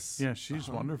 right? Yes. Yeah, she's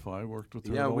wonderful. I worked with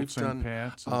her Yeah, at we've St. done.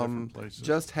 Pat's and different places.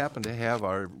 Just happened to have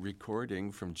our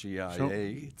recording from GIA.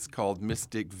 It's called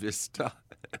Mystic Vista.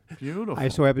 Beautiful. I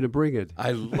so happen to bring it.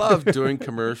 I love doing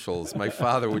commercials. My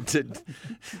father did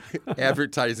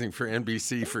advertising for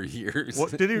NBC for years.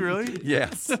 What, did he really?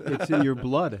 Yes. It's in your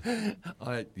blood.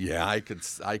 Yeah, I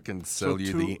can sell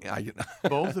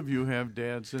Both of you have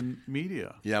dads in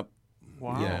media. Yep.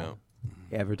 Wow.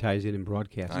 Yeah. Advertising and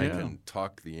broadcasting. I can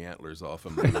talk the antlers off a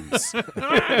moose.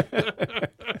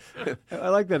 I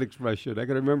like that expression. I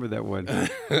got to remember that one.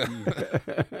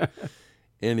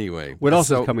 Anyway. What else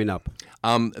is coming up?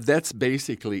 That's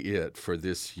basically it for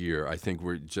this year. I think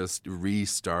we're just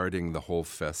restarting the whole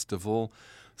festival.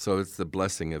 So it's the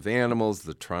Blessing of Animals,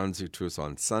 the Transitus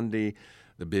on Sunday,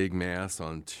 the big Mass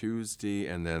on Tuesday,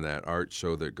 and then that art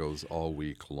show that goes all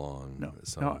week long.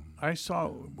 Now, I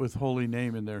saw with Holy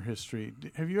Name in their history.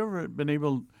 Have you ever been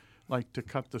able, to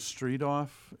cut the street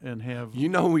off and have?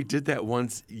 We did that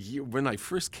once when I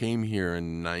first came here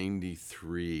in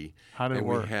 '93. How did it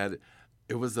work?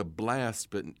 It was a blast,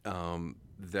 but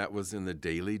that was in the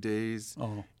daily days,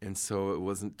 and so it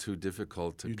wasn't too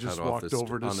difficult to cut off the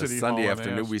over to on City a Sunday Hall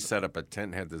afternoon. and We set up a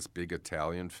tent, had this big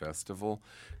Italian festival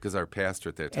because our pastor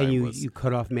at that time and was. you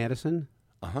cut off Madison?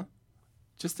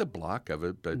 Just a block of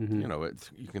it, but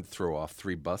you can throw off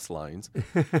 3 bus lines.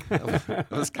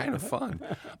 It was kind of fun,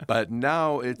 but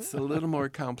now it's a little more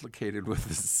complicated with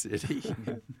the city.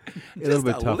 Just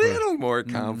a little more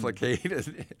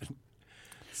complicated.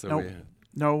 So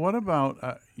now, what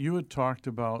about you had talked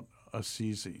about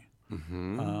Assisi,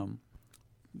 and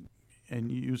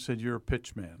you said you're a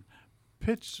pitch man.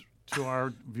 Pitch to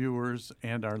our viewers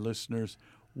and our listeners,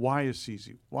 why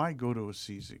Assisi? Why go to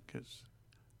Assisi? Because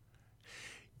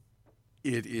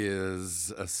it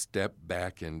is a step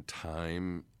back in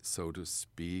time, so to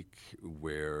speak,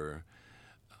 where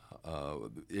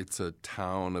it's a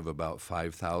town of about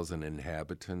 5,000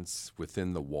 inhabitants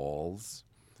within the walls,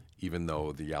 even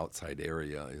though the outside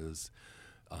area is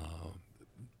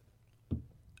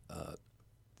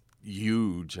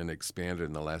huge and expanded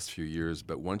in the last few years.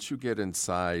 But once you get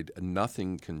inside,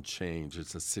 nothing can change.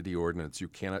 It's a city ordinance. You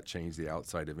cannot change the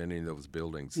outside of any of those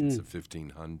buildings since the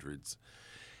 1500s.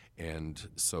 And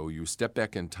so you step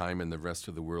back in time and the rest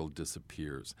of the world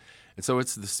disappears. And so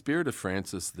it's the spirit of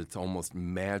Francis that's almost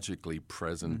magically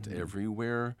present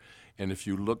everywhere. And if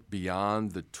you look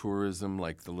beyond the tourism,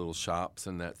 like the little shops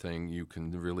and that thing, you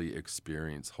can really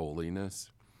experience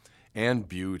holiness and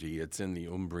beauty. It's in the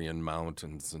Umbrian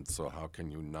Mountains, and so how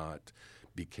can you not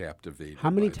be captivated How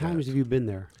many by times that? have you been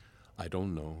there? I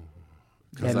don't know.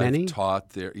 That many? I've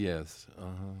taught there, yes.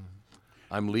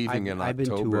 I'm leaving in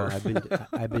October.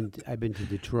 I've been to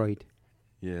Detroit.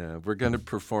 Yeah, we're going to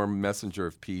perform Messenger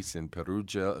of Peace in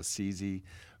Perugia, Assisi,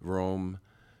 Rome,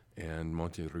 and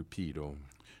Monte Rupido.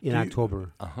 In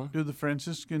October. Do the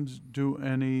Franciscans do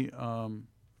any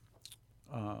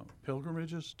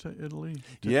pilgrimages to Italy?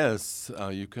 Yes,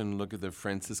 you can look at the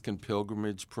Franciscan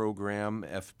Pilgrimage Program,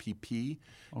 FPP.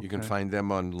 You can Okay. find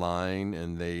them online,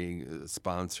 and they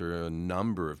sponsor a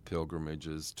number of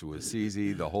pilgrimages to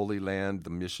Assisi, the Holy Land, the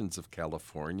Missions of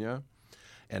California.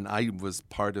 And I was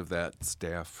part of that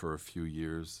staff for a few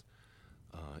years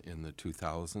in the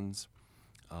 2000s.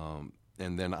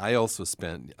 And then I also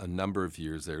spent a number of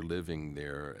years there living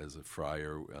there as a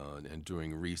friar and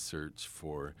doing research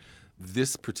for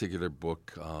this particular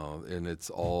book, and it's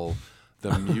all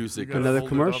the music. You gotta Another hold it up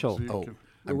commercial. so you Oh, can-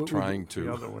 I'm trying to.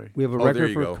 The other way. We have a Oh, there record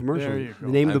you for go. a commercial. There you The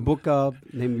go. name of the book,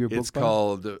 name of your book? It's Bob?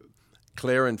 called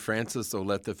Claire and Francis, Oh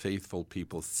Let the Faithful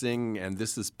People Sing, and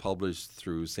this is published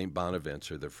through St.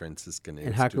 Bonaventure, the Franciscan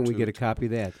And how can we get a Institute. copy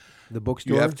of that? The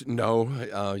bookstore? You have to,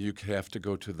 no, you have to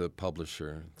go to the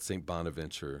publisher, St.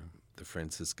 Bonaventure, the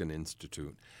Franciscan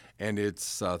Institute. And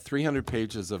it's 300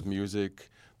 pages of music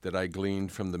that I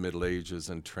gleaned from the Middle Ages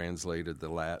and translated the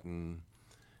Latin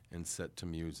and set to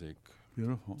music.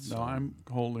 Beautiful. So- Now I'm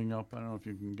holding up, I don't know if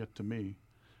you can get to me.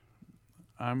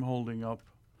 I'm holding up,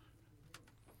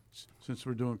 since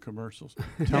we're doing commercials,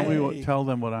 tell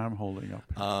them what I'm holding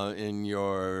up. In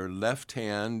your left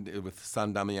hand, with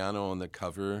San Damiano on the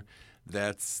cover,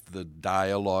 that's the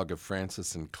dialogue of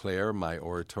Francis and Claire, my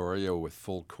oratorio with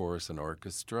full chorus and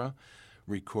orchestra.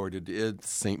 Recorded at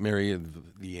St. Mary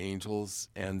of the Angels.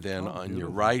 And then on your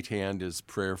beautiful. right hand is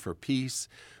Prayer for Peace,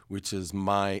 which is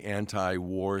my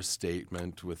anti-war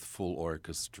statement with full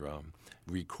orchestra,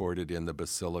 recorded in the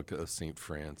Basilica of St.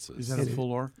 Francis. Is that a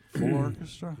full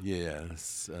orchestra?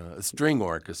 Yes, a string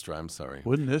orchestra, I'm sorry.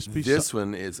 Wouldn't this be This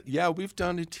one is, yeah, we've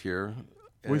done it here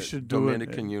We at should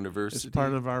Dominican do it University. as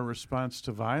part of our response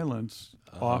to violence.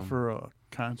 Offer a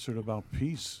concert about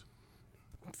peace.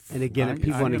 And again, if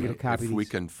people want to get a copy if of we these,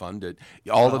 can fund it.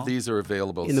 All Well, of these are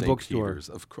available in the St. bookstore. Peter's,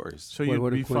 of course. So What- you'd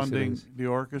what a be funding coincidence. the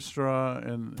orchestra,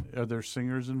 and are there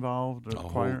singers involved? A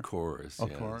choir? whole chorus, A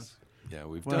yes. chorus. Yeah,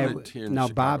 we've Well, done Have- it here in now,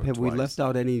 Bob, Chicago have we twice. left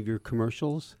out any of your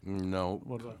commercials? No.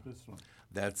 What about this one?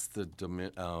 That's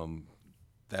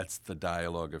that's the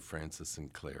dialogue of Francis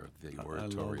and Claire, the love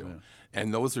oratorio. that.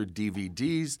 And those are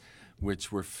DVDs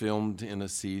which were filmed in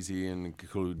Assisi and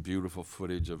include beautiful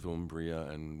footage of Umbria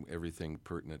and everything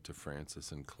pertinent to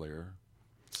Francis and Claire.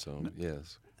 So,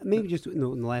 yes. Maybe just in the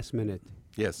last minute.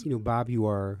 Yes. You know, Bob, you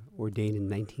are ordained in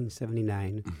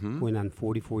 1979, Mhm. went on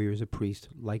 44 years a priest,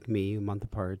 like me, a month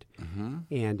apart.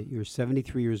 And you're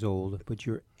 73 years old, but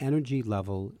your energy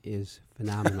level is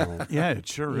phenomenal. Yeah, it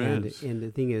sure and, is. And the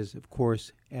thing is, of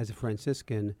course, as a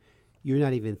Franciscan, you're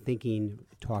not even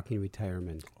talking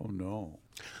retirement. Oh, no.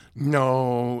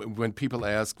 No, when people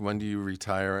ask, when do you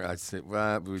retire, I say,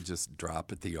 well, we just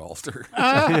drop at the altar.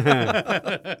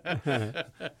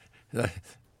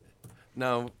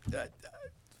 No.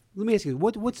 Let me ask you,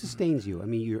 what sustains you? I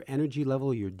mean, your energy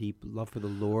level, your deep love for the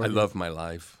Lord. I love my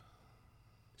life.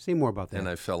 Say more about that. And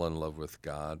I fell in love with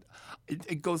God.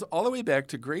 It goes all the way back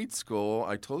to grade school.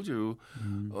 I told you,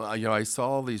 I saw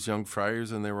all these young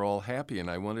friars and they were all happy, and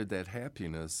I wanted that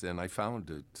happiness, and I found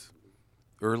it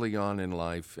early on in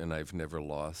life, and I've never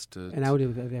lost it. And I would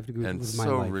have to agree and with my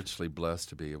so life. richly blessed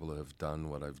to be able to have done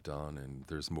what I've done, and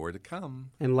there's more to come.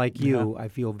 And like you, I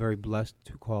feel very blessed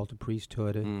to call to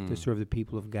priesthood, to serve the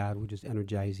people of God, which is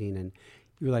energizing. And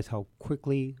you realize how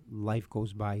quickly life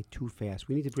goes by too fast.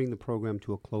 We need to bring the program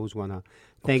to a close. Want to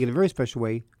thank in a very special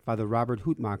way Father Robert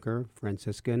Houtmacher,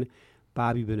 Franciscan.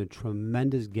 Bob, you've been a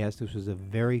tremendous guest. This was a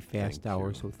very fast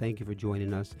hour, so thank you for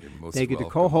joining us. You're most Thank you to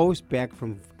welcome. co-host back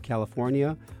from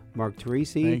California, Mark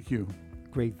Teresi. Thank you.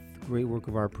 Great work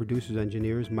of our producers,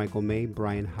 engineers, Michael May,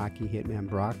 Brian Hockey, Hitman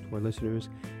Brock. To our listeners,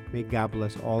 may God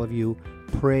bless all of you.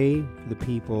 Pray for the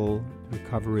people,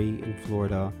 recovery in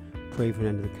Florida. Pray for an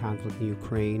end to the conflict in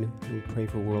Ukraine. And pray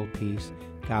for world peace.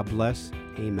 God bless.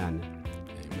 Amen.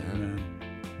 Amen.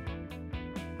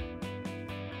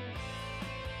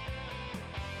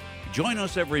 Join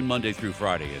us every Monday through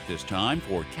Friday at this time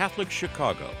for Catholic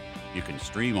Chicago. You can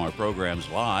stream our programs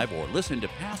live or listen to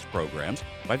past programs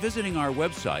by visiting our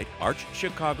website,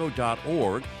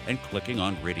 archchicago.org, and clicking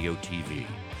on Radio TV.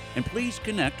 And please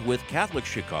connect with Catholic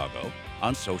Chicago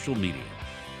on social media.